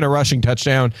 not even a rushing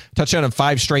touchdown. Touchdown in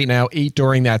 5 straight now, 8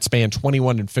 during that span,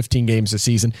 21 and 15 games this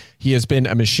season. He has been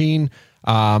a machine,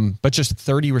 but just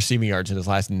 30 receiving yards in his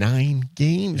last 9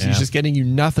 games. He's just getting you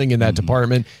nothing in that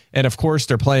department. And of course,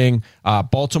 they're playing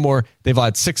Baltimore. They've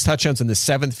allowed 6 touchdowns and the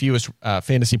 7th fewest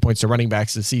fantasy points to running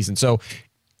backs this season. So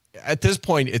at this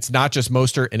point, it's not just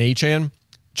Mostert and Achane.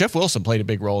 Jeff Wilson played a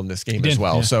big role in this game as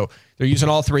well. Yeah. So they're using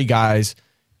all 3 guys.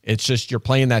 It's just you're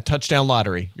playing that touchdown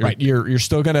lottery. You're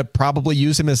still going to probably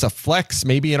use him as a flex,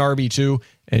 maybe an RB2,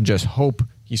 and just hope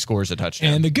he scores a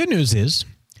touchdown. And the good news is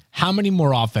how many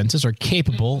more offenses are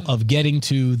capable of getting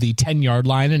to the 10-yard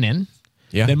line and in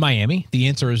than Miami? The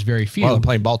answer is very few. Well, they're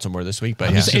playing Baltimore this week,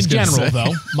 but in general,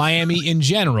 though, Miami in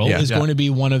general is going to be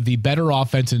one of the better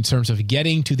offense in terms of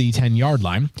getting to the 10-yard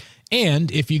line.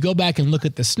 And if you go back and look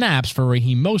at the snaps for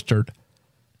Raheem Mostert,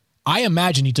 I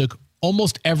imagine he took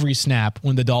almost every snap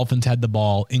when the Dolphins had the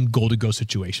ball in goal-to-go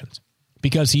situations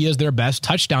because he is their best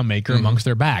touchdown maker amongst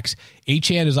their backs.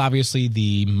 Achane is obviously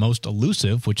the most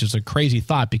elusive, which is a crazy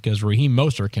thought because Raheem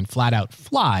Mostert can flat out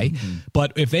fly.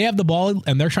 But if they have the ball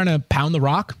and they're trying to pound the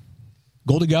rock,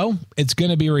 goal to go, it's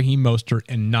going to be Raheem Mostert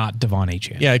and not Devon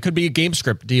Achane. Yeah, it could be a game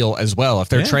script deal as well. If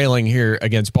they're trailing here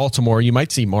against Baltimore, you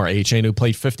might see more Achane, who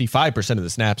played 55% of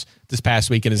the snaps this past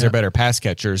week and is their better pass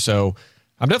catcher. So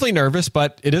I'm definitely nervous,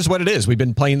 but it is what it is. We've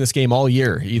been playing this game all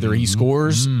year. Either he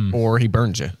scores or he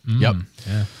burns you. Yep.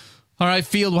 Yeah. All right,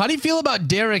 Field, how do you feel about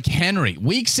Derrick Henry?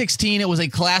 Week 16, it was a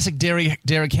classic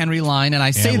Derrick Henry line, and I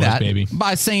say that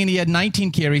by saying he had 19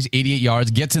 carries, 88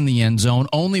 yards, gets in the end zone,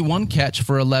 only one catch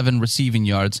for 11 receiving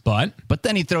yards. But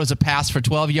then he throws a pass for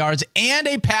 12 yards and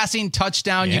a passing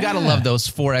touchdown. Yeah. You got to love those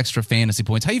 4 extra fantasy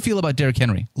points. How do you feel about Derrick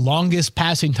Henry? Longest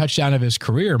passing touchdown of his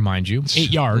career, mind you. 8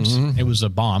 yards. It was a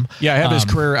bomb. Yeah, I have his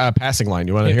career passing line.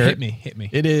 You want to hear it? Hit me.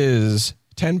 It is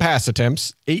 10 pass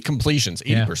attempts, 8 completions,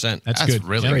 80%. Yeah, that's good.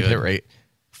 Really good hit rate.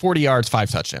 40 yards, 5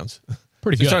 touchdowns.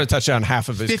 Pretty good. He's trying to touch down half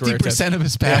of his 50% of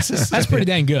his passes. That's pretty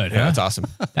dang good. Yeah, that's awesome.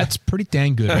 That's pretty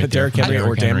dang good. Right Derrick Henry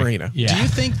or Dan Marino. Yeah. Do you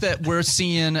think that we're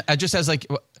seeing, just as like,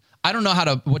 I don't know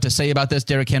what to say about this.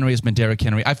 Derrick Henry has been Derrick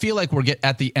Henry. I feel like we're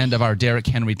at the end of our Derrick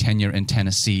Henry tenure in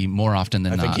Tennessee more often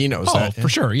than not. I think he knows that. For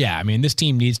sure. Yeah. I mean, this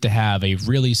team needs to have a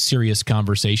really serious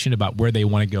conversation about where they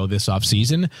want to go this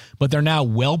offseason, but they're now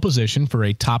well positioned for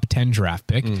a top 10 draft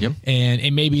pick. And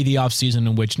it may be the offseason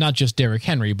in which not just Derrick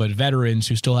Henry, but veterans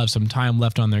who still have some time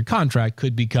left on their contract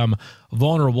could become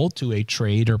vulnerable to a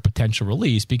trade or potential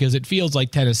release because it feels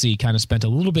like Tennessee kind of spent a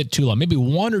little bit too long, maybe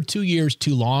 1 or 2 years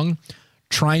too long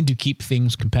trying to keep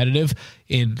things competitive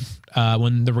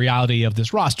when the reality of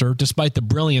this roster, despite the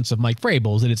brilliance of Mike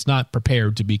Vrabel, is that it's not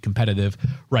prepared to be competitive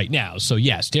right now. So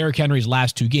yes, Derrick Henry's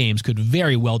last 2 games could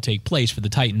very well take place for the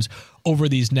Titans over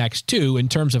these next 2 in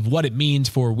terms of what it means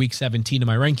for week 17 in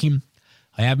my ranking.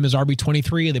 I have him as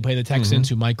RB23, and they play the Texans,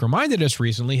 who Mike reminded us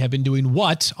recently have been doing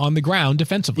what on the ground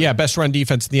defensively? Yeah, best run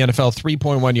defense in the NFL,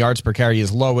 3.1 yards per carry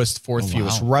is lowest, 4th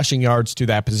fewest rushing yards to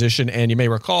that position. And you may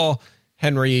recall,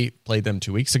 Henry played them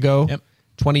 2 weeks ago.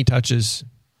 20 touches,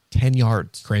 10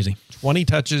 yards. Crazy. 20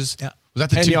 touches, Was that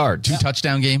the 10 yards. 2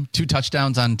 touchdown game? 2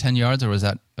 touchdowns on 10 yards, or was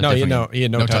that he had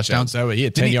no touchdowns. Oh, he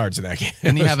had 10 yards in that game.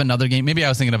 Didn't he have another game? Maybe I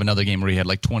was thinking of another game where he had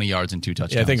like 20 yards and 2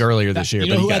 touchdowns. Yeah, I think earlier this year.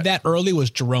 You know who had that early was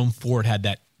Jerome Ford had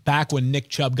that back when Nick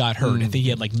Chubb got hurt. I think he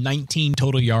had like 19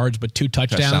 total yards, but 2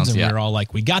 touchdowns and we were all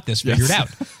like, we got this figured out.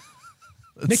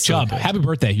 Nick Chubb, happy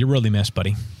birthday. You're really missed,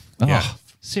 buddy. Yeah.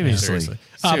 Seriously.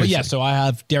 But yeah, so I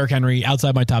have Derrick Henry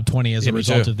outside my top 20 as a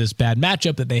result of this bad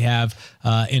matchup that they have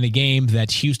in a game that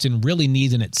Houston really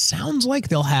needs, and it sounds like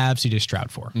they'll have C.J.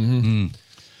 Stroud for.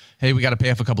 Hey, we got to pay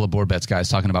off a couple of board bets, guys,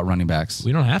 talking about running backs.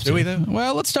 We don't have to. Do we, though?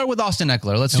 Well, let's start with Austin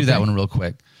Eckler. Let's do that one real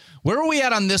quick. Where are we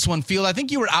at on this one, Field? I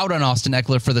think you were out on Austin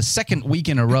Eckler for the 2nd week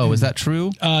in a row. Is that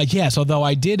true? Yes, although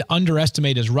I did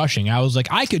underestimate his rushing. I was like,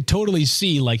 I could totally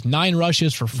see like 9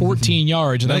 rushes for 14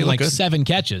 yards and then like 7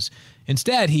 catches.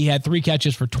 Instead, he had 3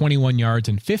 catches for 21 yards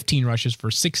and 15 rushes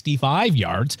for 65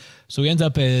 yards. So he ends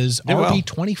up as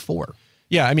RB24.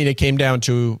 Yeah, I mean, it came down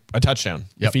to a touchdown.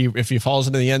 If he falls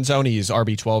into the end zone, he's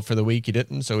RB12 for the week. He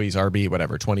didn't, so he's RB,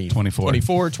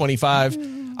 24, 25.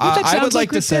 I would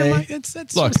like to say, look, it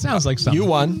sounds like something. You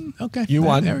won. Okay. You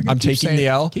won. I'm taking the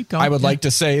L. Keep going. I would like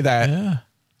to say that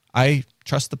I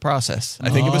trust the process. I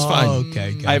think it was fine.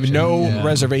 Okay, gotcha. I have no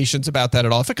reservations about that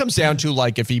at all. If it comes down to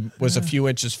like if he was a few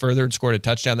inches further and scored a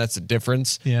touchdown, that's the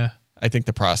difference. Yeah. I think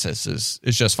the process is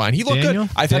just fine. He looked good.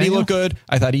 I thought he looked good.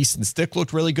 I thought Easton Stick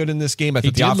looked really good in this game. I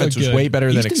thought the offense was way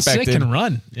better than expected. Stick can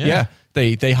run. Yeah.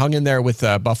 They hung in there with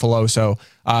Buffalo. So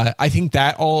I think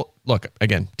that all, look,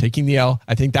 again, taking the L,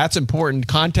 I think that's important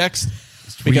context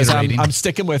because I'm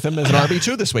sticking with him as an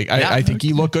RB2 this week. I think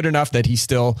he looked good enough that he's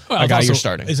still a guy you're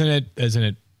starting. Isn't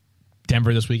it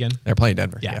Denver this weekend? They're playing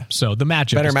Denver. Yeah. So the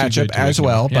matchup better matchup as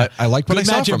well, but I like what I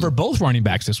saw from him. For both running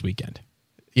backs this weekend.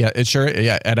 Yeah,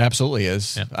 it absolutely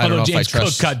is. Yeah. I don't know James if I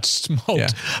trust. Cook got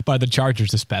smoked by the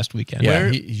Chargers this past weekend. Yeah,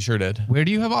 he sure did. Where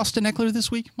do you have Austin Eckler this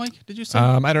week, Mike? Did you say?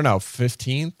 I don't know,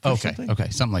 15th. Okay,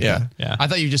 something like that. Yeah. I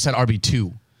thought you just said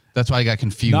RB2. That's why I got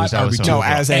confused. Not RB2. No,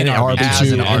 as an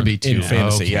RB2 in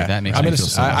fantasy. Okay, yeah, that makes me feel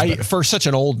so much better. For such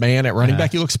an old man at running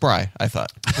back, he looks spry. I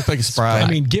thought looked like a spry. I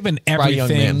mean, given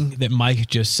everything that Mike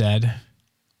just said,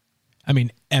 I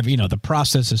mean, the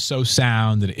process is so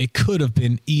sound that it could have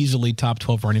been easily top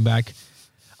 12 running back.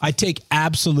 I take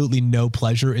absolutely no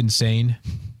pleasure in saying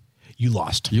you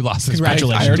lost. You lost.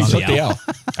 Congratulations. I already took the L.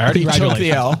 I already took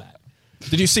the L.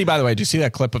 Did you see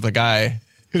that clip of the guy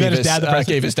who gave his dad the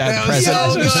present?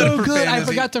 It was so good. I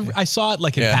forgot to. I saw it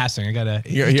in passing. I gotta.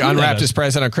 He unwrapped his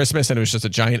present on Christmas, and it was just a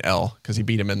giant L because he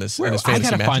beat him in his fantasy matchup. I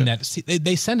gotta find that. See,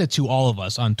 they send it to all of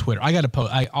us on Twitter. I gotta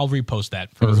post. I'll repost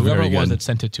that for whoever it was that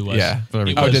sent it to us. Yeah.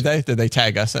 Did they? Did they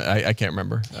tag us? I can't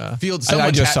remember. I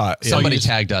just saw it. Somebody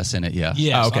tagged us in it. Yeah.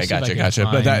 Yeah. Okay. Gotcha.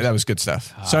 But that was good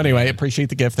stuff. So anyway, appreciate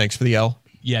the gift. Thanks for the L.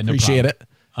 Yeah. No appreciate it.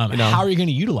 How are you going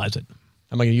to utilize it?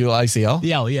 Am I going to utilize the L?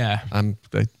 The L, yeah.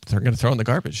 They're going to throw it in the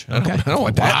garbage. I don't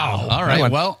want that. Wow. All right.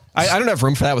 I don't have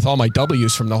room for that with all my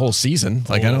W's from the whole season.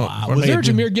 I don't. Was there a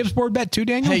Jahmyr Gibbs board bet too,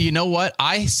 Daniel? Hey, you know what?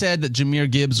 I said that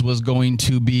Jahmyr Gibbs was going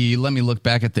to be. Let me look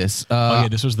back at this.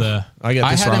 This was the. I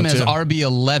had him as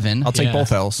RB11. I'll take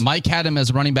both L's. Mike had him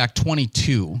as running back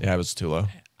 22. Yeah, it was too low.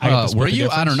 Were you?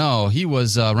 I don't know. He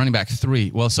was running back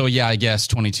 3. Well, so yeah, I guess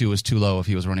 22 was too low if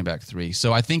he was running back 3.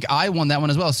 So I think I won that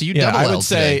one as well. So you double I L would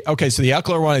say today. Okay. So the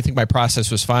Eckler one, I think my process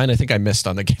was fine. I think I missed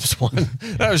on the Gibbs one.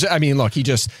 Look, he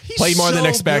just played more than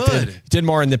expected. Good. Did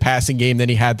more in the passing game than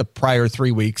he had the prior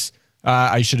 3 weeks.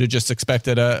 I should have just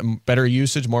expected a better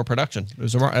usage, more production. It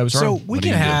was wrong. So we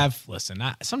can have. Listen,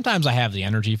 sometimes I have the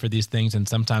energy for these things, and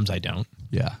sometimes I don't.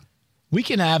 Yeah. We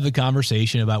can have the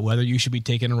conversation about whether you should be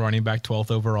taking a running back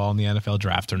 12th overall in the NFL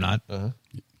draft or not.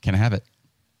 Can I have it?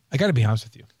 I got to be honest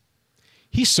with you.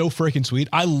 He's so freaking sweet.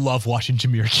 I love watching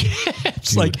Jahmyr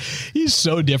Gibbs. He's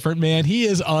so different, man. He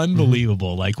is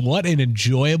unbelievable. What an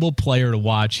enjoyable player to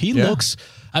watch. He looks,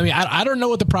 I don't know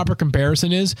what the proper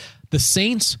comparison is. The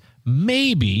Saints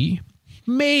the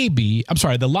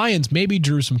Lions maybe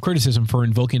drew some criticism for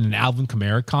invoking an Alvin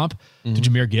Kamara comp to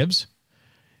Jahmyr Gibbs.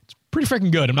 Pretty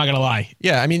freaking good. I'm not going to lie.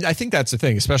 Yeah. I think that's the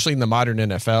thing, especially in the modern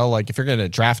NFL. If you're going to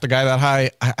draft a guy that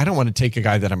high, I don't want to take a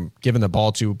guy that I'm giving the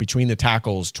ball to between the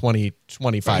tackles 20,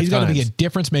 25 times. He's going to be a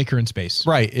difference maker in space.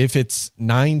 Right. If it's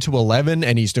 9 to 11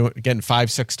 and he's getting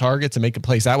 5-6 targets and making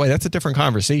plays that way, that's a different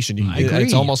conversation.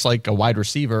 It's almost like a wide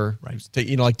receiver, right?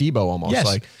 Like Debo almost.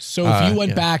 Yes. So if you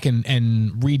went back and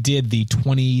redid the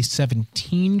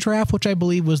 2017 draft, which I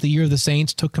believe was the year of the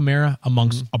Saints, took Kamara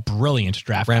amongst a brilliant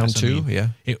draft. Round 2,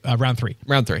 round 3.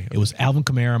 Round 3. It was Alvin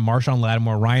Kamara, Marshawn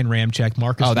Lattimore, Ryan Ramczyk,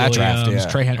 Marcus Williams, draft,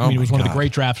 Trey Henry. It was one of the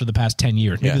great drafts of the past 10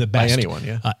 years. Maybe the best. By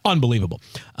anyone, unbelievable.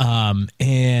 And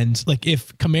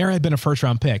if Kamara had been a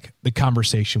first-round pick, the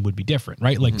conversation would be different,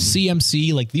 right?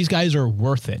 CMC, these guys are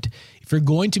worth it. If you're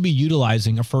going to be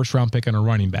utilizing a first-round pick on a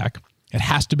running back, it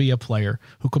has to be a player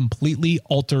who completely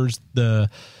alters the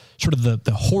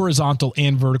horizontal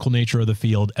and vertical nature of the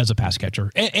field as a pass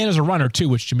catcher and as a runner too,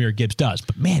 which Jahmyr Gibbs does.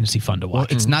 But man, is he fun to watch.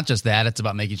 Well, it's not just that. It's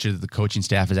about making sure that the coaching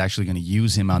staff is actually going to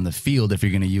use him on the field if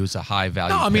you're going to use a high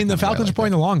value. No, the Falcons are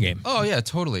playing the long game. Oh yeah,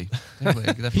 totally.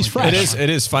 He's fresh. It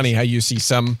is funny how you see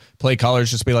some play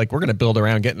callers just be like, we're going to build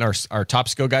around getting our top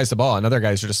skill guys the ball, and other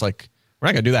guys are just like, we're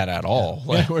not going to do that at all.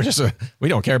 We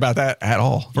don't care about that at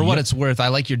all. For what it's worth, I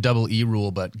like your double E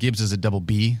rule, but Gibbs is a double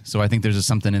B, so I think there's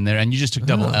something in there. And you just took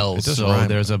double L's, so rhyme.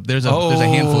 there's a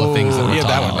handful of things that we're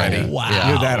that one ready. Wow,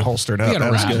 you had that holstered up.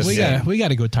 That was good. We got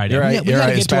to go tight end. Right. We got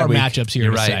to get to our matchups here.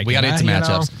 You're right. We got to get to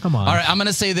matchups. Come on. All right, I'm going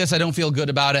to say this. I don't feel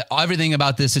good about it. Everything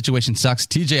about this situation sucks.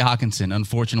 TJ Hawkinson,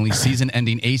 unfortunately,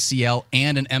 season-ending ACL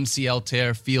and an MCL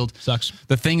tear field. Sucks.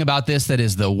 The thing about this that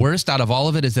is the worst out of all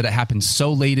of it is that it happened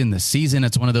so late in the season.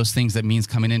 It's one of those things that means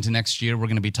coming into next year, we're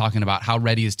going to be talking about how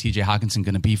ready is TJ Hawkinson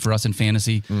going to be for us in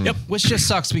fantasy. Yep. Which just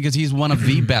sucks because he's one of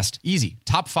the best, easy,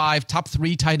 top 5, top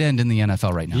 3 tight end in the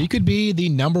NFL right now. He could be the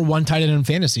number 1 tight end in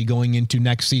fantasy going into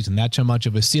next season. That's how much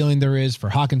of a ceiling there is for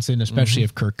Hawkinson, especially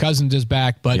if Kirk Cousins is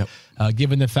back. But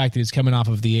given the fact that he's coming off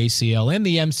of the ACL and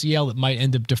the MCL, it might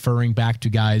end up deferring back to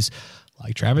guys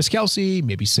like Travis Kelce,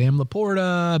 maybe Sam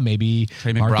Laporta, maybe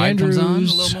Trey Mark McBride Andrews,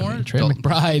 comes on a little more. Trey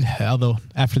McBride, although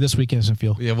after this week it doesn't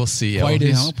feel we'll see. Quite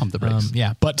we'll pump the brakes.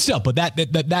 But still,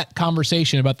 that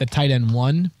conversation about the tight end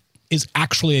 1 is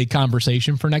actually a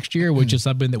conversation for next year, which is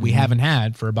something that we haven't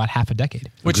had for about half a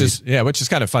decade. Which is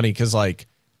kind of funny because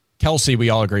Kelce, we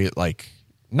all agree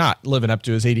not living up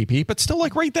to his ADP, but still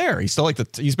right there. He's still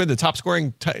he's been the top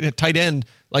scoring tight end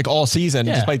all season,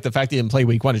 despite the fact he didn't play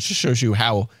week 1. It just shows you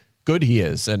how good he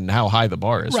is and how high the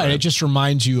bar is. Right. It just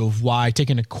reminds you of why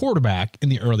taking a quarterback in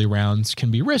the early rounds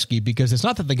can be risky, because it's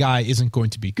not that the guy isn't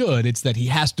going to be good. It's that he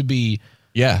has to be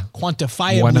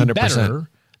quantifiably 100%. Better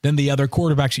than the other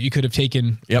quarterbacks that you could have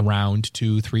taken around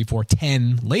 2, 3, 4,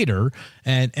 10 later.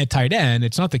 And at tight end,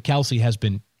 it's not that Kelce has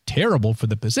been terrible for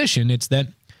the position. It's that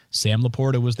Sam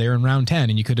Laporta was there in round 10,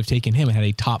 and you could have taken him and had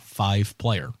a top 5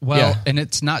 player. Well, and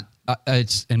it's not,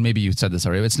 and maybe you said this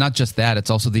already, it's not just that. It's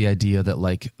also the idea that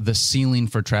like the ceiling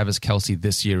for Travis Kelce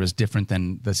this year is different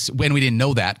than when we didn't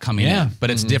know that coming in,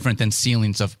 but it's different than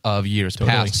ceilings of years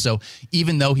past. So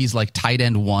even though he's like tight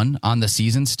end 1 on the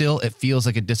season still, it feels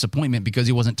like a disappointment because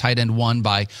he wasn't tight end 1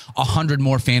 by 100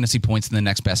 more fantasy points than the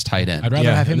next best tight end. I'd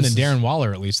rather have him than Darren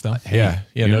Waller at least, though.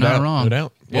 You're no not doubt, wrong. no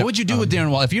doubt. What would you do with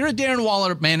Darren Waller? If you're a Darren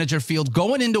Waller manager field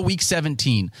going into week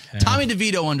 17, Tommy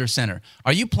DeVito under center,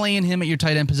 are you playing him at your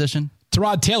tight end position?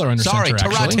 Tyrod Taylor under center,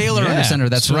 Tyrod Taylor under center.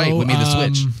 That's right. We made the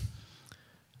switch.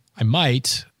 I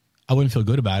might. I wouldn't feel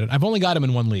good about it. I've only got him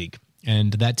in one league,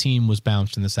 and that team was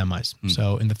bounced in the semis.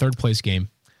 So in the third place game,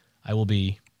 I will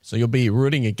be. So you'll be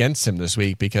rooting against him this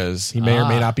week because he may or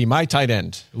may not be my tight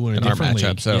end in our matchup.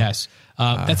 League. So yes.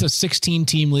 That's a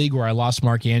 16-team league where I lost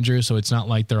Mark Andrews, so it's not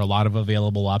like there are a lot of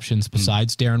available options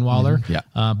besides Darren Waller.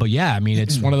 But yeah, I mean,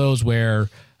 it's one of those where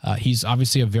he's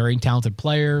obviously a very talented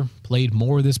player, played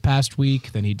more this past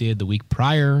week than he did the week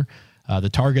prior. The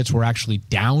targets were actually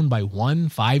down by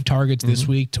 5 targets this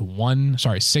week to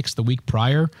 6 the week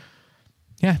prior.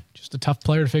 Yeah, just a tough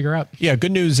player to figure out. Yeah,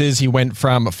 good news is he went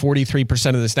from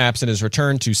 43% of the snaps in his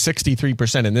return to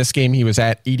 63% in this game. He was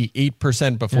at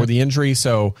 88% before the injury,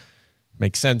 so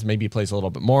makes sense. Maybe he plays a little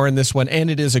bit more in this one,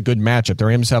 and it is a good matchup. The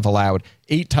Rams have allowed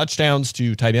 8 touchdowns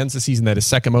to tight ends this season. That is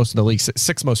second most in the league,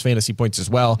 6th most fantasy points as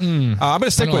well. I'm going to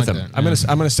stick with him. I'm going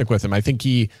to stick with him. I think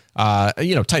he, tight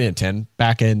end 10,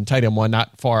 back end tight end 1,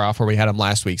 not far off where we had him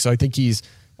last week. So I think he's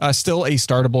still a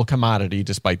startable commodity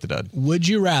despite the dud. Would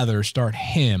you rather start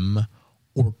him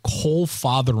or Cole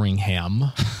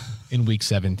Fotheringham in week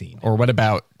 17? Or what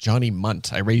about Johnny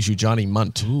Munt? I raise you Johnny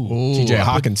Munt, TJ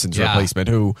Hawkinson's replacement,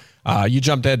 who you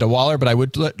jumped ahead to Waller, but I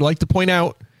would like to point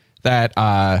out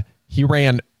that he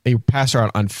ran a passer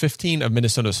out on 15 of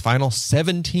Minnesota's final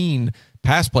 17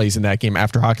 pass plays in that game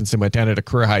after Hawkinson went down at a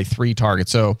career high 3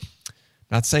 targets. So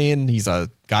not saying he's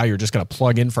a guy you're just going to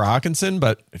plug in for Hawkinson,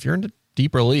 but if you're in a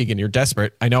deeper league and you're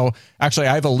desperate, I know, actually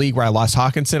I have a league where I lost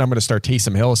Hawkinson. I'm going to start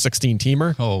Taysom Hill, a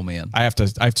 16-teamer. Oh man. I have to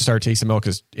start Taysom Hill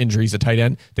because injuries at tight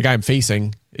end. The guy I'm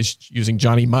facing is using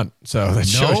Johnny Munt. So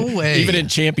that no way. Even in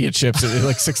championships,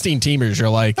 like 16-teamers, you're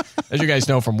like, as you guys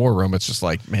know from War Room, it's just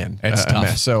like, man, it's tough.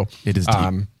 Mess. So it is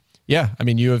deep. Yeah, I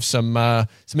mean, you have some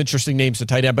interesting names to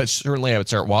tight end, but certainly I would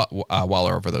start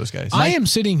Waller over those guys. I am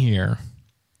sitting here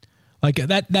like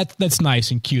that's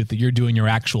nice and cute that you're doing your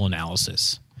actual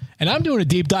analysis. And I'm doing a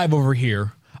deep dive over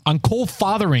here on Cole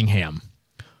Fotheringham,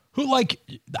 who,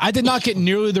 I did not get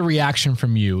nearly the reaction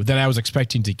from you that I was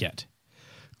expecting to get.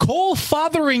 Cole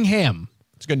Fotheringham.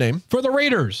 It's a good name. For the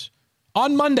Raiders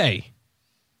on Monday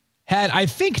had, I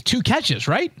think, 2 catches,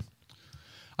 right?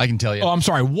 I can tell you. Oh, I'm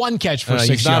sorry. 1 catch for 6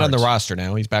 yards. He's not on the roster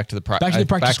now. He's back to the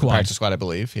practice squad, I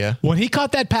believe. Yeah. When he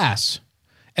caught that pass,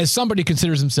 as somebody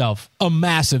considers himself a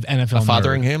massive NFL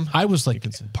Fotheringham, I was like,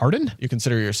 pardon? You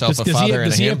consider yourself a father?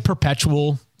 Does he have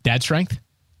perpetual dad strength?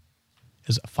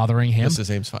 Is Fotheringham? That's his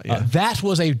name's that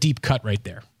was a deep cut right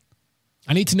there.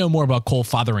 I need to know more about Cole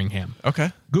Fotheringham.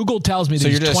 Okay. Google tells me that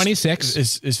he's 26.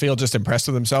 Is Field just imprpressed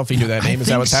with himself? He knew that name. Is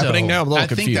that what's happening now? I'm a little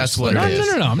confused. I think that's what it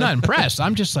is. No. I'm not impressed.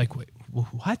 I'm just like, wait,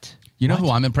 what? You know who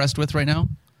I'm impressed with right now?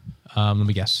 Let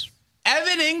me guess.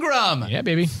 Evan Ingram. Yeah,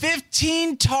 baby.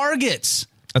 15 targets.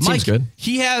 That seems good.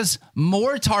 He has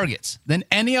more targets than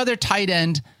any other tight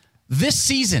end this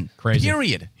season. Crazy.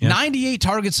 Period. Yeah. 98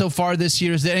 targets so far this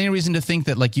year. Is there any reason to think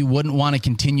that you wouldn't want to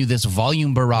continue this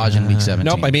volume barrage in week 17?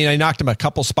 Nope. I mean, I knocked him a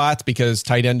couple spots because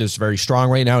tight end is very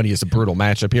strong right now, and he has a brutal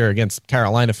matchup here against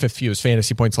Carolina. 5th fewest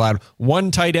fantasy points allowed.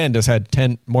 One tight end has had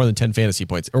more than 10 fantasy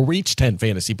points, or reached 10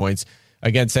 fantasy points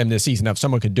against them this season. Now, if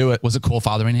someone could do it. Was it Cole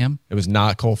Fotheringham? It was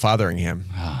not Cole Fotheringham.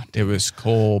 Oh, it was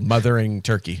Cole Mothering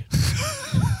Turkey.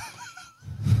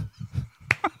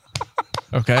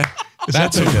 Okay.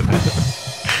 That's it.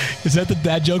 Is that the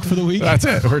dad joke for the week? That's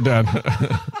it. We're done.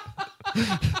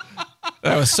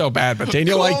 That was so bad, but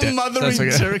Daniel liked it.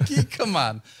 Mothering turkey? Come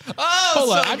on. Oh,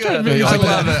 hold on. I'm trying to I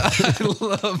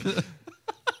love it.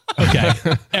 Okay.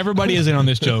 Everybody is in on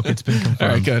this joke. It's been confirmed.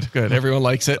 All right, good. Everyone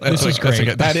likes it. This is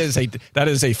great. That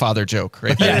is a father joke,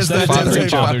 right? Yes, that is a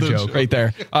father joke right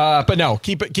there. But no,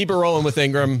 keep it rolling with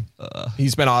Ingram.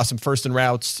 He's been awesome. First in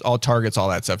routes, all targets, all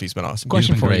that stuff. He's been awesome.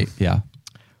 Question for you. Yeah.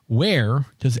 Where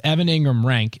does Evan Ingram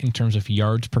rank in terms of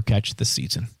yards per catch this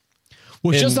season?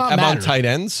 Which does not matter. Among tight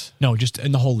ends? No, just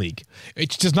in the whole league. It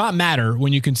does not matter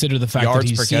when you consider the fact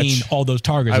yards that he's seen all those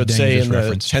targets. I would say in the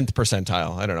 10th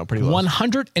percentile. I don't know, pretty low.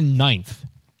 109th.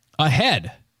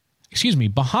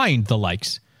 Behind the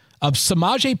likes of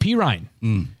Samaje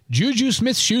Perine, Juju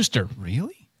Smith-Schuster.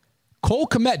 Really? Cole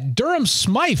Kmet, Durham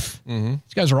Smythe.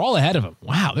 These guys are all ahead of him.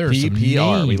 Wow, there's some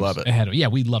names we love it. ahead of. Yeah,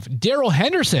 we love it. Daryl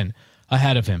Henderson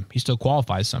ahead of him. He still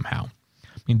qualifies somehow.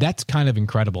 I mean, that's kind of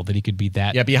incredible that he could be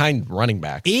that. Yeah, behind running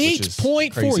backs.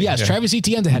 8.4. Yes, yeah. Travis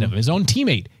Etienne's ahead of him, his own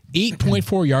teammate.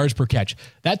 8.4 yards per catch.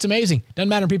 That's amazing. Doesn't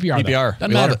matter in PPR. PPR.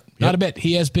 Doesn't matter. Not a bit.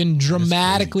 He has been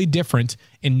dramatically different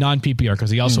in non-PPR because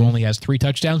he also only has 3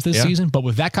 touchdowns this season. But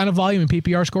with that kind of volume in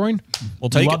PPR scoring,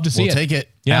 we'll love to see it. We'll take it.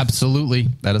 Yeah. Absolutely.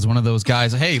 That is one of those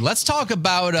guys. Hey, let's talk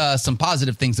about some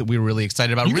positive things that we were really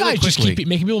excited about. You really guys quickly. Just keep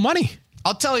making people money.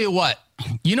 I'll tell you what.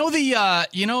 You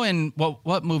know in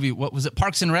what movie? What was it?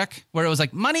 Parks and Rec, where it was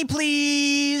like money,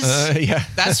 please. Yeah,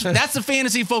 that's a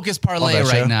fantasy focus parlay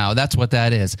right now. That's what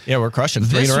that is. Yeah, we're crushing.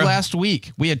 This last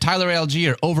week we had Tyler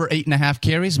Algier over 8.5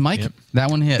 carries. Mike, that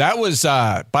one hit. That was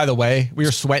by the way, we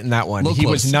were sweating that one. He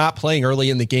was not playing early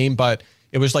in the game, but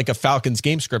it was like a Falcons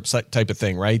game script type of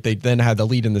thing, right? They then had the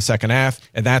lead in the second half,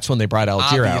 and that's when they brought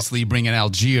Algier out. Obviously, bringing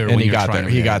Algier and when he got there.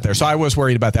 He got there. So I was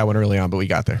worried about that one early on, but we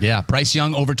got there. Yeah, Bryce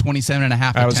Young over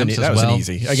 27.5 attempts that was an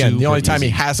easy. Again, the only time he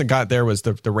hasn't got there was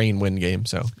the rain win game.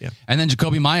 So yeah. And then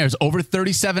Jacoby Myers over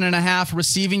 37.5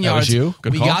 receiving yards. That was you.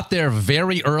 Good we call. Got there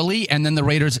very early, and then the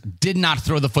Raiders did not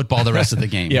throw the football the rest of the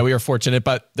game. Yeah, we were fortunate,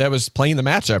 but that was playing the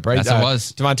matchup, right? Yes, it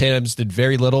was. Devontae Adams did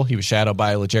very little. He was shadowed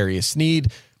by L'Jarius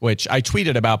Sneed, which I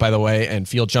tweeted about, by the way, and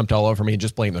Field jumped all over me and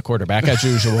just blamed the quarterback as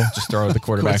usual. Just throw the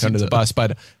quarterback under the bus.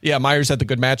 But yeah, Myers had the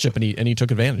good matchup and he took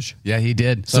advantage. Yeah, he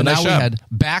did. So now we had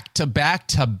back to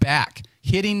back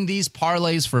hitting these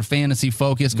parlays for Fantasy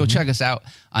Focus. Go check us out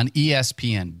on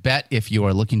ESPN Bet if you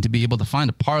are looking to be able to find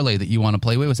a parlay that you want to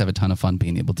play. We always have a ton of fun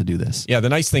being able to do this. Yeah, the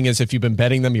nice thing is if you've been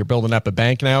betting them, you're building up a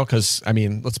bank now because, I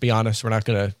mean, let's be honest, we're not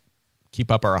going to keep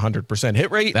up our 100%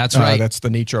 hit rate. That's right. That's the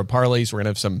nature of parlays. We're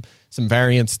going to have some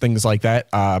variants, things like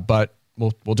that. But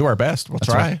we'll do our best. We'll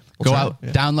try. Right. Go out,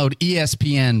 download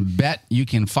ESPN Bet. You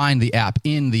can find the app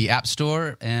in the App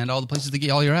Store and all the places to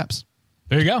get all your apps.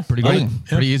 There you go. Pretty good.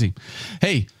 Pretty easy.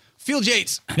 Hey, Field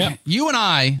Yates, you and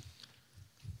I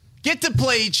get to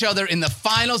play each other in the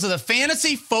finals of the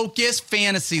Fantasy Focus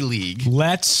Fantasy League.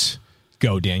 Let's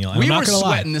go, Daniel. We were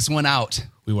sweating this one out.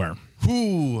 We were.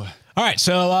 Ooh. All right,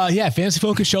 so Fantasy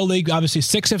Focus Show League. Obviously,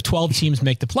 6 of 12 teams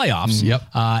make the playoffs. Yep.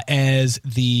 As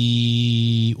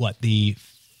the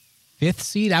 5th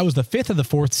seed. I was the 5th or the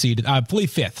 4th seed. I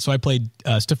believe 5th. So I played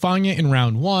Stefania in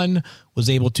round 1. Was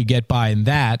able to get by in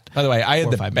that. By the way, I had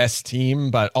the best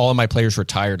team, but all of my players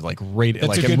retired like in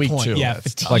week 2. Yeah,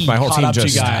 like my whole team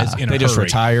just just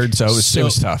retired, so it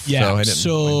was tough. Yeah.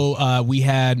 So we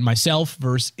had myself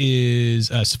versus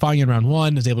Stefania in round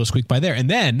 1. Was able to squeak by there, and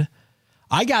then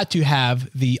I got to have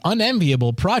the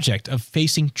unenviable project of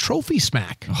facing Trophy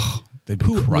Smack,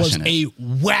 who was a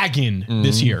wagon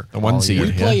this year. The 1 seed.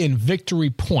 We play in Victory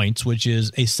Points, which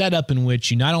is a setup in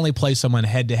which you not only play someone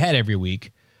head-to-head every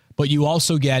week, but you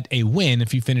also get a win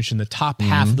if you finish in the top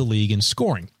half of the league in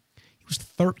scoring. He was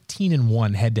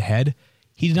 13-1 head-to-head.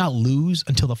 He did not lose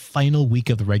until the final week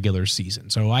of the regular season.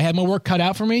 So I had my work cut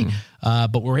out for me,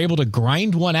 but we were able to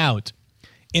grind one out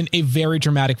in a very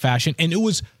dramatic fashion. And it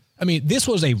was... I mean, this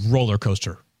was a roller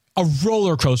coaster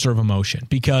of emotion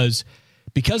because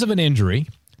of an injury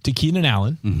to Keenan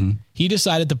Allen, he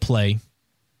decided to play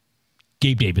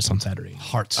Gabe Davis on Saturday.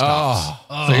 Heart stops.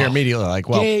 So you're immediately like,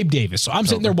 well, Gabe Davis. So I'm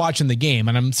sitting there watching the game,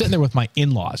 and I'm sitting there with my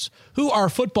in-laws, who are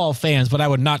football fans, but I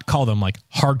would not call them like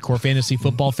hardcore fantasy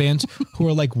football fans, who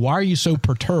are like, why are you so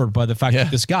perturbed by the fact that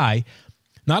this guy,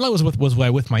 not only was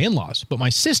with my in-laws, but my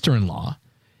sister-in-law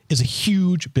is a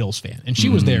huge Bills fan, and she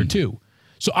was there too.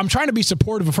 So I'm trying to be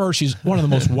supportive of her. She's one of the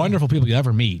most wonderful people you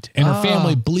ever meet. And her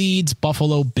family bleeds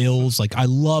Buffalo Bills. Like,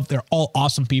 they're all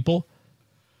awesome people.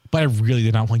 But I really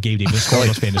did not want Gabe Davis to score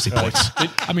those fantasy points.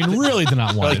 I mean, really did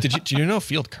not want it. Did you know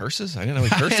Field curses? I didn't know he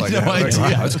cursed like that. Idea. Wow,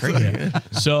 that's crazy.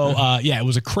 So, it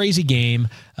was a crazy game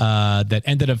that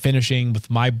ended up finishing with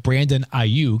my Brandon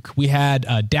Ayuk. We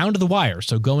had down to the wire.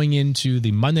 So going into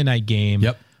the Monday night game,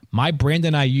 my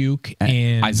Brandon Ayuk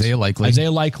and Isaiah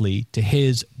Likely to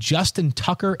his Justin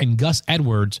Tucker and Gus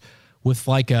Edwards with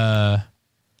like a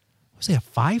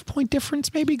 5-point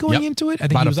difference maybe going into it? I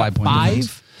think about he was a 5-point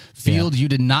difference. Field, you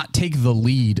did not take the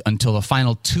lead until the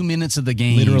final 2 minutes of the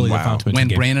game. Literally the final 2 minutes when of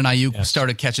the game. Brandon Ayuk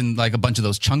started catching like a bunch of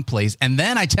those chunk plays. And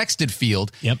then I texted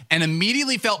Field and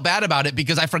immediately felt bad about it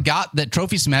because I forgot that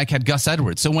Trophy Smack had Gus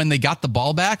Edwards. So when they got the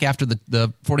ball back after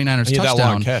the 49ers touchdown, that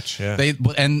long catch,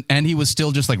 and he was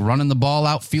still just like running the ball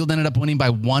out. Field ended up winning by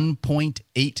 1.8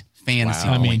 fantasy points.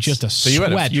 I mean, just a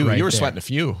sweat. You were sweating a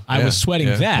few. I was sweating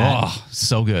that. Oh,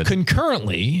 so good.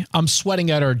 Concurrently, I'm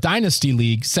sweating at our Dynasty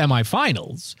League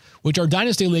semifinals, which our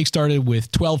Dynasty League started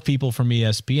with 12 people from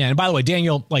ESPN. And by the way,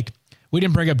 Daniel, like We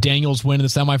didn't bring up Daniel's win in the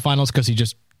semifinals because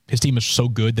his team is so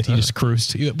good that he just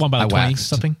cruised. He won by 20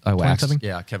 something. I waxed. 20-something.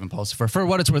 Yeah, Kevin Pulsifer. For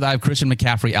what it's worth, I have Christian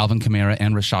McCaffrey, Alvin Kamara,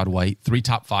 and Rashad White, 3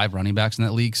 top 5 running backs in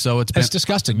that league. So it's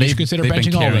disgusting. You should consider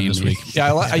benching all of them this week.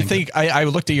 Yeah, I think I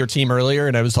looked at your team earlier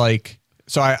and I was like,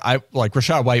 so I like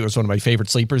Rashad White was one of my favorite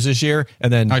sleepers this year,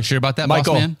 and then are you sure about that,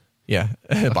 Michael? Boss Man? Yeah,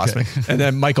 Boss Man. And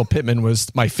then Michael Pittman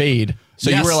was my fade. So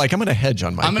you were like, I'm going to hedge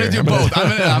on Mike. I'm going to do both.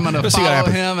 I'm going to follow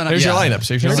him. And There's your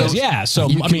lineups. Yeah. So,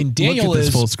 Daniel is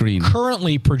full screen.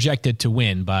 Currently projected to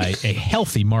win by a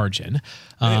healthy margin.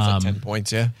 Like 10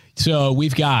 points, yeah. So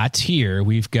we've got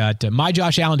my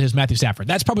Josh Allen to his Matthew Stafford.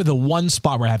 That's probably the one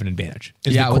spot where I have an advantage.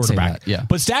 Is the quarterback. Yeah.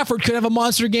 But Stafford could have a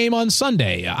monster game on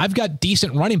Sunday. I've got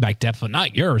decent running back depth, but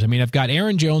not yours. I mean, I've got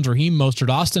Aaron Jones, Raheem Mostert,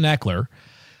 Austin Eckler.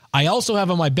 I also have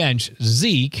on my bench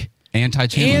Zeke and Ty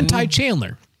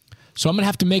Chandler. So I'm going to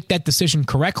have to make that decision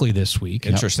correctly this week.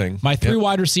 Interesting. My 3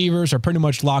 wide receivers are pretty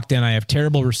much locked in. I have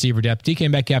terrible receiver depth.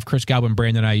 DK Metcalf, Chris Godwin,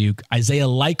 Brandon Ayuk. Isaiah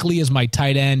Likely is my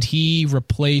tight end. He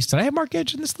replaced... Did I have Mark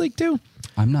Edge in this league too?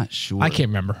 I'm not sure. I can't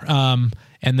remember.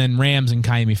 And then Rams and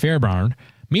Kyrie Fairbairn.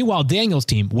 Meanwhile, Daniel's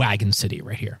team, Wagon City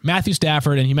right here. Matthew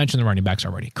Stafford, and you mentioned the running backs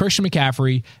already. Christian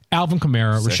McCaffrey, Alvin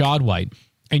Kamara, Rashad White.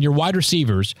 And your wide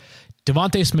receivers,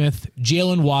 Devontae Smith,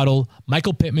 Jalen Waddle,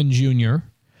 Michael Pittman Jr.,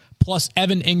 plus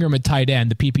Evan Ingram at tight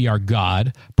end, the PPR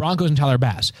god, Broncos and Tyler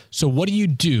Bass. So what do you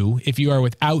do if you are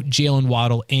without Jalen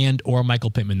Waddle and or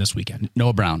Michael Pittman this weekend?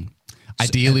 Noah Brown.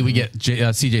 Ideally, we get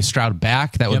CJ Stroud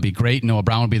back. That would be great. Noah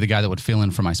Brown would be the guy that would fill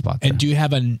in for my spot there. And do you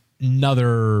have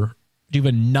another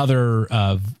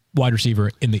wide receiver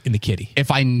in the kitty?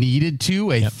 If I needed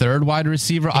to, a third wide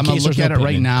receiver, I'm going to look at it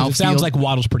right now. It sounds like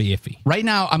Waddle's pretty iffy. Right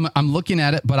now, I'm looking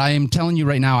at it, but I am telling you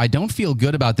right now, I don't feel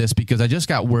good about this because I just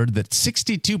got word that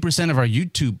 62% of our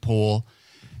YouTube poll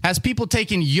has people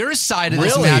taking your side of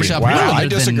this matchup. Wow, I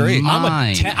disagree.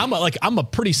 I'm a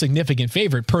pretty significant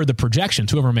favorite per the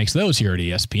projections. Whoever makes those here at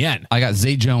ESPN. I got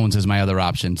Zay Jones as my other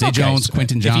option. Zay Jones,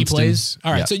 Quentin Johnston. If he plays,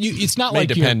 all right. So it's not like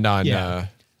depend on.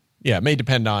 It may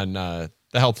depend on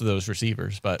the health of those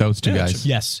receivers, but those two guys.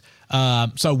 Yes.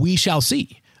 So we shall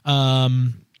see.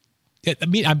 Listen,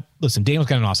 Daniel's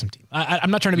got an awesome team. I'm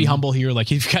not trying to be humble here. Like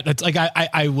he's got, like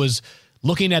I was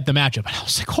looking at the matchup and I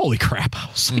was like, holy crap. I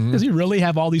was like, does he really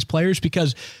have all these players?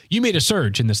 Because you made a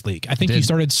surge in this league. I think you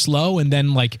started slow and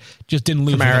then just didn't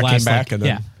lose. Kamara came back and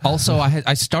then. Also,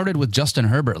 I started with Justin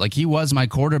Herbert. Like he was my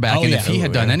quarterback, and if he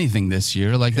had done anything this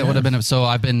year, like that would have been. So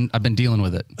I've been dealing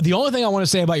with it. The only thing I want to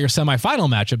say about your semifinal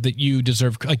matchup that you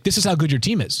deserve, like this is how good your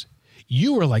team is.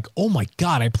 You were like, oh my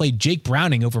God, I played Jake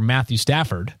Browning over Matthew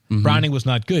Stafford. Browning was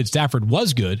not good. Stafford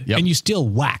was good. And you still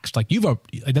waxed. Like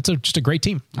that's just a great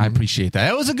team. I appreciate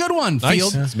that. It was a good one, nice.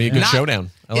 Field. It's be a good showdown.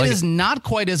 It is not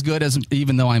quite as good as,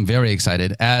 even though I'm very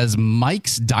excited, as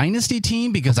Mike's Dynasty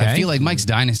team, because I feel like Mike's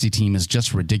Dynasty team is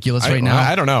just ridiculous right now.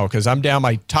 I don't know, because I'm down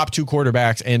my top 2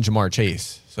 quarterbacks and Jamar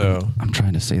Chase. So I'm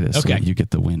trying to say this so you get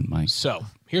the win, Mike. So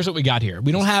here's what we got here.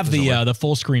 We don't have the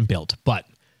full screen built, but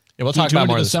we'll talk about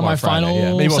more of the semifinal.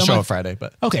 Yeah. Maybe we'll show it Friday,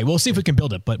 but okay, we'll see if we can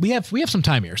build it. But we have some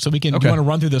time here, so we can. Do you want to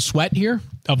run through the sweat here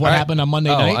of what happened on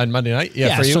Monday night? On Monday night,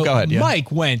 for you, go ahead. Yeah.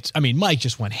 Mike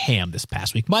just went ham this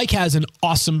past week. Mike has an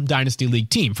awesome Dynasty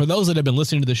League team. For those that have been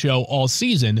listening to the show all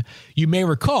season, you may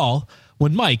recall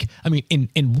when Mike,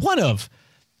 in one of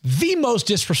the most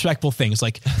disrespectful things,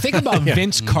 like think about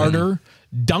Vince Carter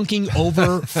dunking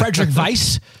over Frederick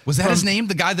Weiss. Was that his name?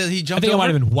 The guy that he jumped over? I think it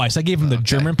might have been Weiss. I gave him the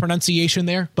German pronunciation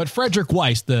there. But Frederick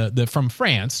Weiss, the from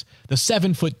France, the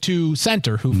 7'2"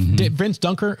 center who Vince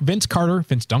Dunker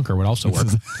would also work,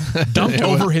 dunked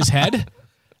over his head.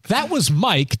 That was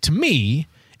Mike to me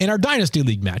in our Dynasty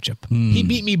League matchup. He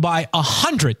beat me by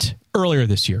 100 earlier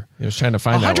this year. I was trying to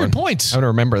find 100 points. I don't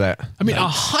remember that.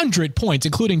 100 points,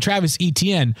 including Travis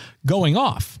Etienne going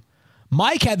off.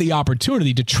 Mike had the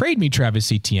opportunity to trade me Travis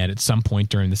Etienne at some point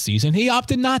during the season. He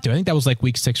opted not to. I think that was like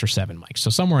week 6 or 7, Mike. So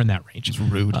somewhere in that range. It's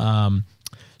rude. Why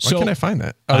can I find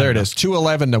that? Oh, there it is.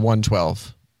 211 to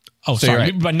 112. Oh, so sorry,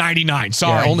 right. But 99.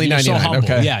 Sorry, only 99. So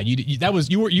okay, yeah,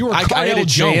 you were. I had a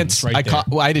chance. Right I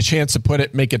had a chance to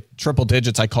make it triple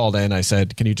digits. I called in. I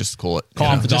said, "Can you just call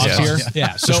off the dogs here?"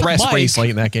 Yeah. So just rest Brace late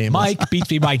in that game. Mike beat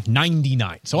me by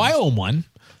 99. So I owe him one.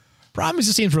 Problem is,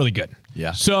 it seems really good.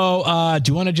 Yeah. So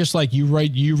do you want to just you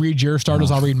read your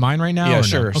starters? I'll read mine right now. Yeah,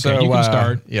 sure. No? Okay, so you can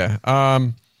start. Yeah.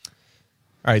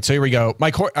 All right, so here we go.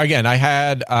 Again, I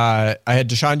had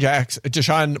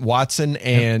Deshaun Watson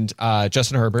and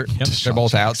Justin Herbert. Yep. They're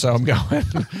both out, so I'm going.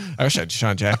 I wish I had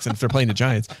Deshaun Jackson if they're playing the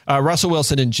Giants. Russell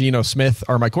Wilson and Geno Smith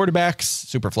are my quarterbacks,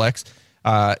 super flex.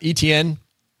 ETN,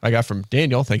 I got from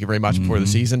Daniel. Thank you very much before the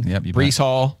season. Yep, Breece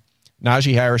Hall,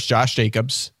 Najee Harris, Josh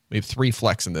Jacobs, We have 3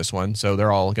 flex in this one, so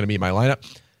they're all going to be in my lineup.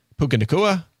 Puka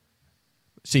Nacua,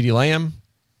 CeeDee Lamb,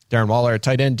 Darren Waller at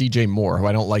tight end, DJ Moore, who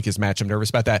I don't like his match. I'm nervous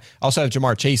about that. I also have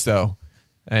Jamar Chase, though.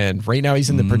 And right now he's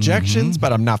in the projections,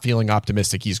 but I'm not feeling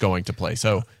optimistic he's going to play.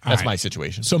 So that's my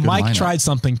situation. So Mike tried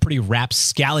something pretty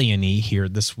rapscallion-y here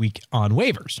this week on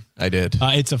waivers. I did.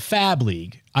 It's a fab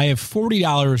league. I have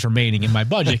 $40 remaining in my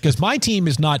budget because my team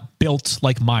is not built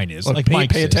like mine is. Look,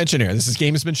 like pay attention here. This is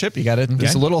gamesmanship. You got it.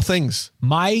 There's little things.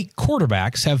 My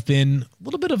quarterbacks have been a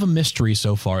little bit of a mystery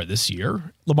so far this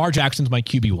year. Lamar Jackson's my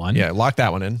QB1. Yeah, lock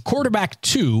that one in. Quarterback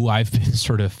 2, I've been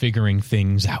sort of figuring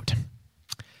things out.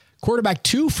 Quarterback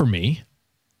 2 for me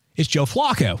is Joe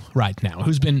Flacco right now,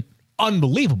 who's been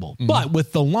unbelievable. Mm-hmm. But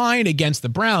with the line against the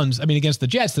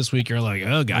Jets this week, you're like,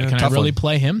 oh, God, can I really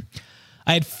play him?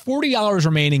 I had $40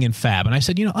 remaining in Fab, and I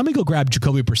said, I'm going to go grab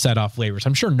Jacoby Brissett off waivers.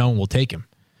 I'm sure no one will take him.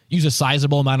 Use a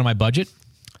sizable amount of my budget.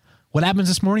 What happens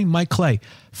this morning? Mike Clay,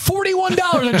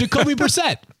 $41 on Jacoby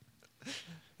Brissett.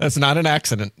 That's not an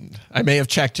accident. I may have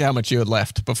checked how much you had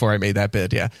left before I made that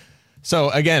bid, yeah.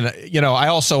 So, again, I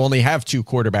also only have 2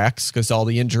 quarterbacks because all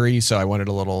the injuries, so I wanted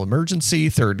a little emergency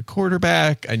third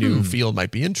quarterback. I knew Field might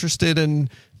be interested in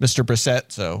Mr.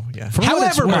 Brissett, so, yeah.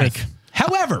 However, Mike,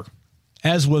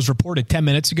 as was reported 10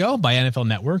 minutes ago by NFL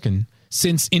Network and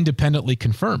since independently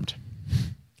confirmed,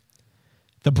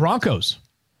 the Broncos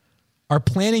are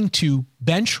planning to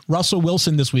bench Russell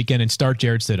Wilson this weekend and start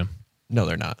Jarrett Stidham. No,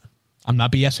 they're not. I'm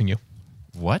not BSing you.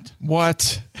 What?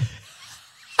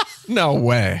 No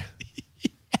way.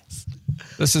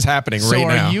 This is happening right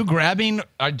now. So are you grabbing?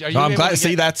 I'm glad to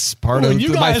see that's part of you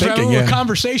my guys thinking. Are a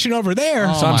conversation over there.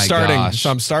 Oh, so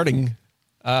I'm starting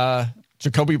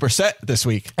Jacoby Brissett this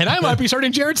week, and I might be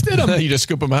starting Jarrett Stidham. You just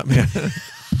scoop him up. Yeah.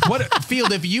 What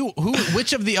Field?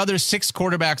 Which of the other 6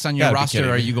 quarterbacks on your roster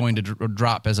are you going to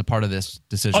drop as a part of this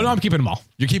decision? Oh no, I'm keeping them all.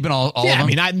 You're keeping all of them? I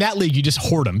mean, in that league, you just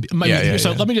hoard them.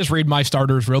 Let me just read my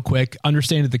starters real quick.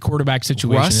 Understand that the quarterback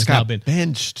situation has now been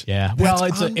benched. Yeah, well,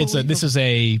 this is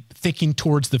a thinking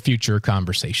towards the future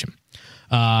conversation.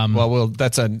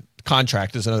 That's a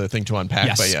contract is another thing to unpack.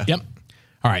 Yes. But yeah. Yep.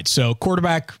 All right. So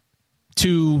quarterback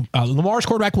 2, Lamar's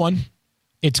quarterback 1.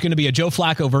 It's going to be a Joe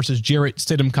Flacco versus Jarrett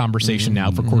Stidham conversation now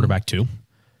for quarterback 2.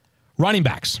 Running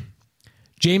backs,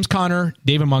 James Conner,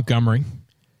 David Montgomery.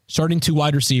 Starting 2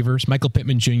 wide receivers, Michael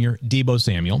Pittman Jr., Deebo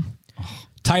Samuel.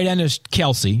 Tight end is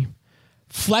Kelsey.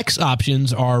 Flex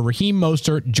options are Raheem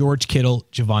Mostert, George Kittle,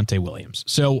 Javonte Williams.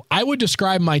 So I would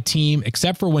describe my team,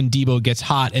 except for when Deebo gets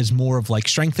hot, as more of like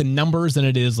strength in numbers than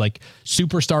it is like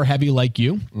superstar heavy like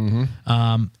you.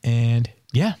 And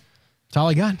yeah. That's all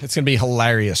I got. It's going to be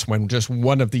hilarious when just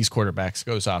one of these quarterbacks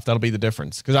goes off. That'll be the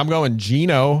difference. Because I'm going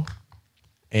Geno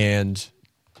and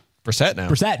Brissett now.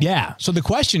 Brissett, yeah. So the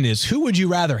question is, who would you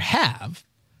rather have?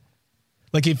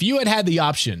 Like, if you had the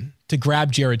option to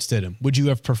grab Jarrett Stidham, would you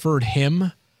have preferred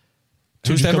him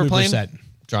to Who's Denver playing? Brissett?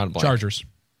 John Blank. Chargers.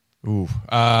 Ooh.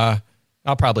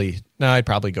 I'd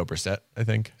probably go Brissett, I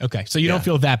think. Okay, so you don't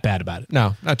feel that bad about it.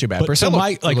 No, not too bad. But so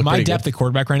my depth at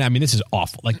quarterback right now, I mean, this is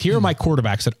awful. Like, here are my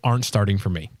quarterbacks that aren't starting for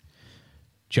me.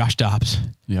 Josh Dobbs,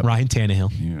 Ryan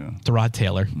Tannehill, Tyrod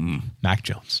Taylor, Mac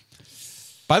Jones.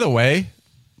 By the way,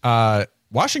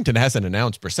 Washington hasn't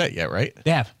announced Brissett yet, right?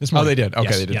 They have. This morning. Oh, they did. Okay,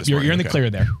 yes. they did this You're morning. in the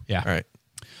clear there. Yeah. All right.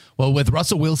 Well, with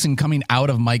Russell Wilson coming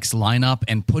out of Mike's lineup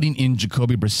and putting in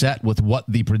Jacoby Brissett with what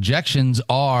the projections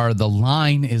are, the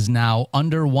line is now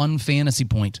under 1 fantasy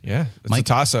point. Yeah, it's Mike, a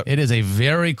toss-up. It is a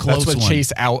very close one. That's what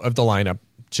Chase out of the lineup,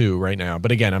 too, right now.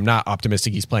 But again, I'm not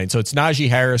optimistic he's playing. So it's Najee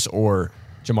Harris or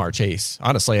Jamar Chase.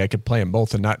 Honestly, I could play them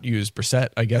both and not use Brissett,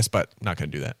 I guess, but not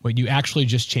going to do that. Wait, you actually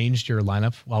just changed your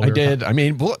lineup while I did. I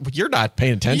mean, you're not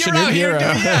paying attention. You're out here,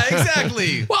 yeah,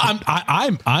 exactly. Well,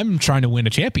 I'm trying to win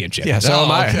a championship. Yeah, so am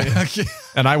I. Okay.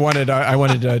 And I wanted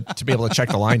to be able to check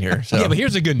the line here. So. Yeah, but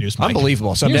here's the good news, Mike.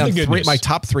 Unbelievable. So here's I'm down my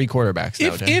top 3 quarterbacks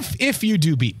now. If you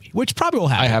do beat me, which probably will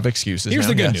happen. I have excuses. Here's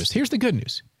now, the good news. Here's the good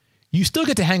news. You still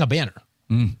get to hang a banner.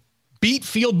 Beat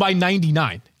Field by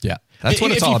 99. Yeah. That's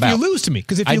what it's all about. If you lose to me,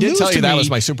 because if you lose to me, that was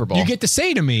my Super Bowl. You get to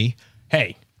say to me,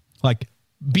 hey, like,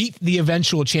 beat the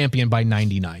eventual champion by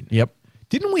 99. Yep.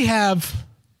 Didn't we have,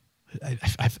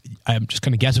 I'm just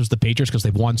going to guess it was the Patriots because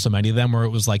they've won so many of them, where it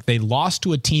was like they lost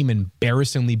to a team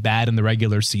embarrassingly bad in the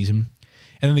regular season,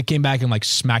 and then they came back and like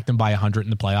smacked them by 100 in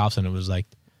the playoffs, and it was like,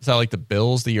 is that like the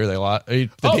Bills the year they lost? The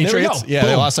Patriots? There we go. Yeah,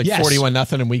 they lost like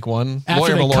 41-0 in week 1.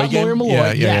 After they cut Lawyer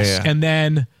Malloy, yes. Yeah. And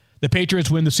then the Patriots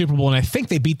win the Super Bowl, and I think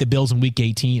they beat the Bills in week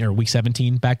 18 or week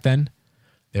 17 back then.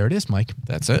 There it is, Mike.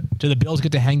 That's it. Do the Bills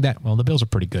get to hang that? Well, the Bills are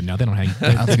pretty good now. They don't hang.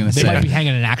 They might be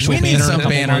hanging an actual banner. We need some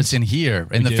banners in here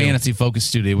in the Fantasy Focus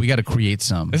studio. We got to create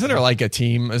some. Isn't there like a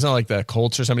team? Isn't it like the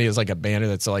Colts or somebody has like a banner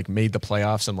that's like made the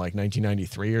playoffs in like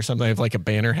 1993 or something? They have like a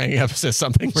banner hanging up that says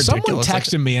something ridiculous. Someone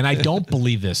texted me, and I don't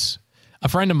believe this. A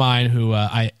friend of mine who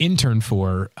I interned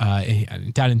for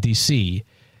down in D.C.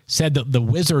 said that the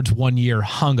Wizards one year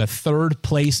hung a third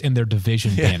place in their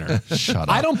division banner. Shut up.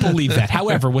 I don't believe that.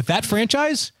 However, with that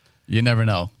franchise, you never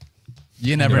know.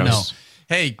 You never know.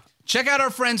 Hey, check out our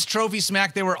friends Trophy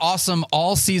Smack. They were awesome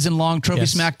all season long.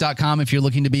 TrophySmack.com if you're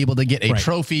looking to be able to get a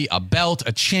trophy, a belt,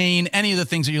 a chain, any of the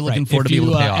things that you're looking for to be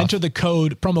able to pay off. Enter the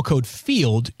promo code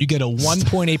FIELD, you get a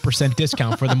 1.8%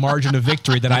 discount for the margin of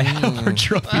victory that I have for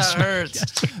Trophy Smack.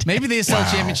 Hurts. Maybe they sell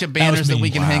championship banners that we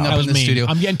can hang up in the studio.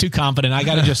 I'm getting too confident. I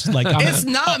got to just like... It's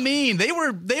not mean. They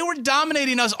were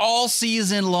dominating us all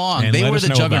season long. Man, they were the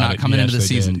juggernaut coming into the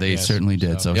season. They certainly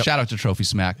did. So shout out to Trophy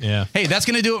Smack. Yeah. Hey, that's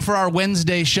going to do it for our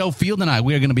Wednesday show. Field and I,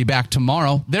 we are going to be back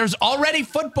tomorrow. There's already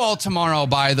football tomorrow,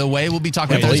 by the way. We'll be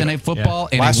talking Thursday Night Football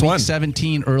and a Week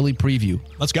 17 early preview.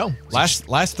 Let's go. Last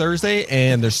Thursday,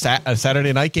 and there's a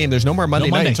Saturday night game. There's no more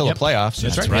Monday night until the playoffs.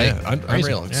 That's right. Yeah,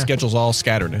 unreal. Schedule's all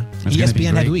scattered now.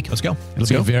 ESPN heavy week. Let's go.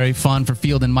 It'll be very fun for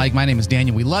Field and Mike. My name is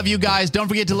Daniel. We love you guys. Don't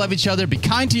forget to love each other. Be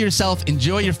kind to yourself.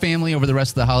 Enjoy your family over the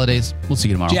rest of the holidays. We'll see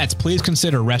you tomorrow. Jets, please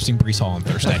consider resting Breece Hall on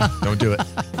Thursday. Don't do it.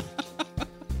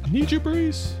 I need you,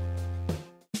 Breece.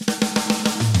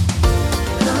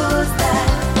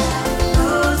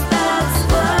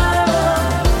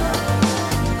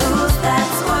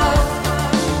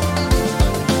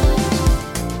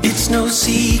 It's no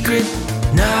secret,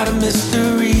 not a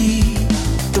mystery.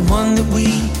 The one that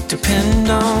we depend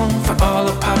on for all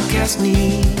our podcast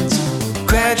needs.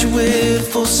 Graduate,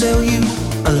 Full Sail U,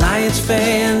 Alliance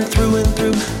fan through and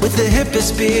through. With the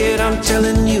hippest beard, I'm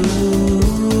telling you.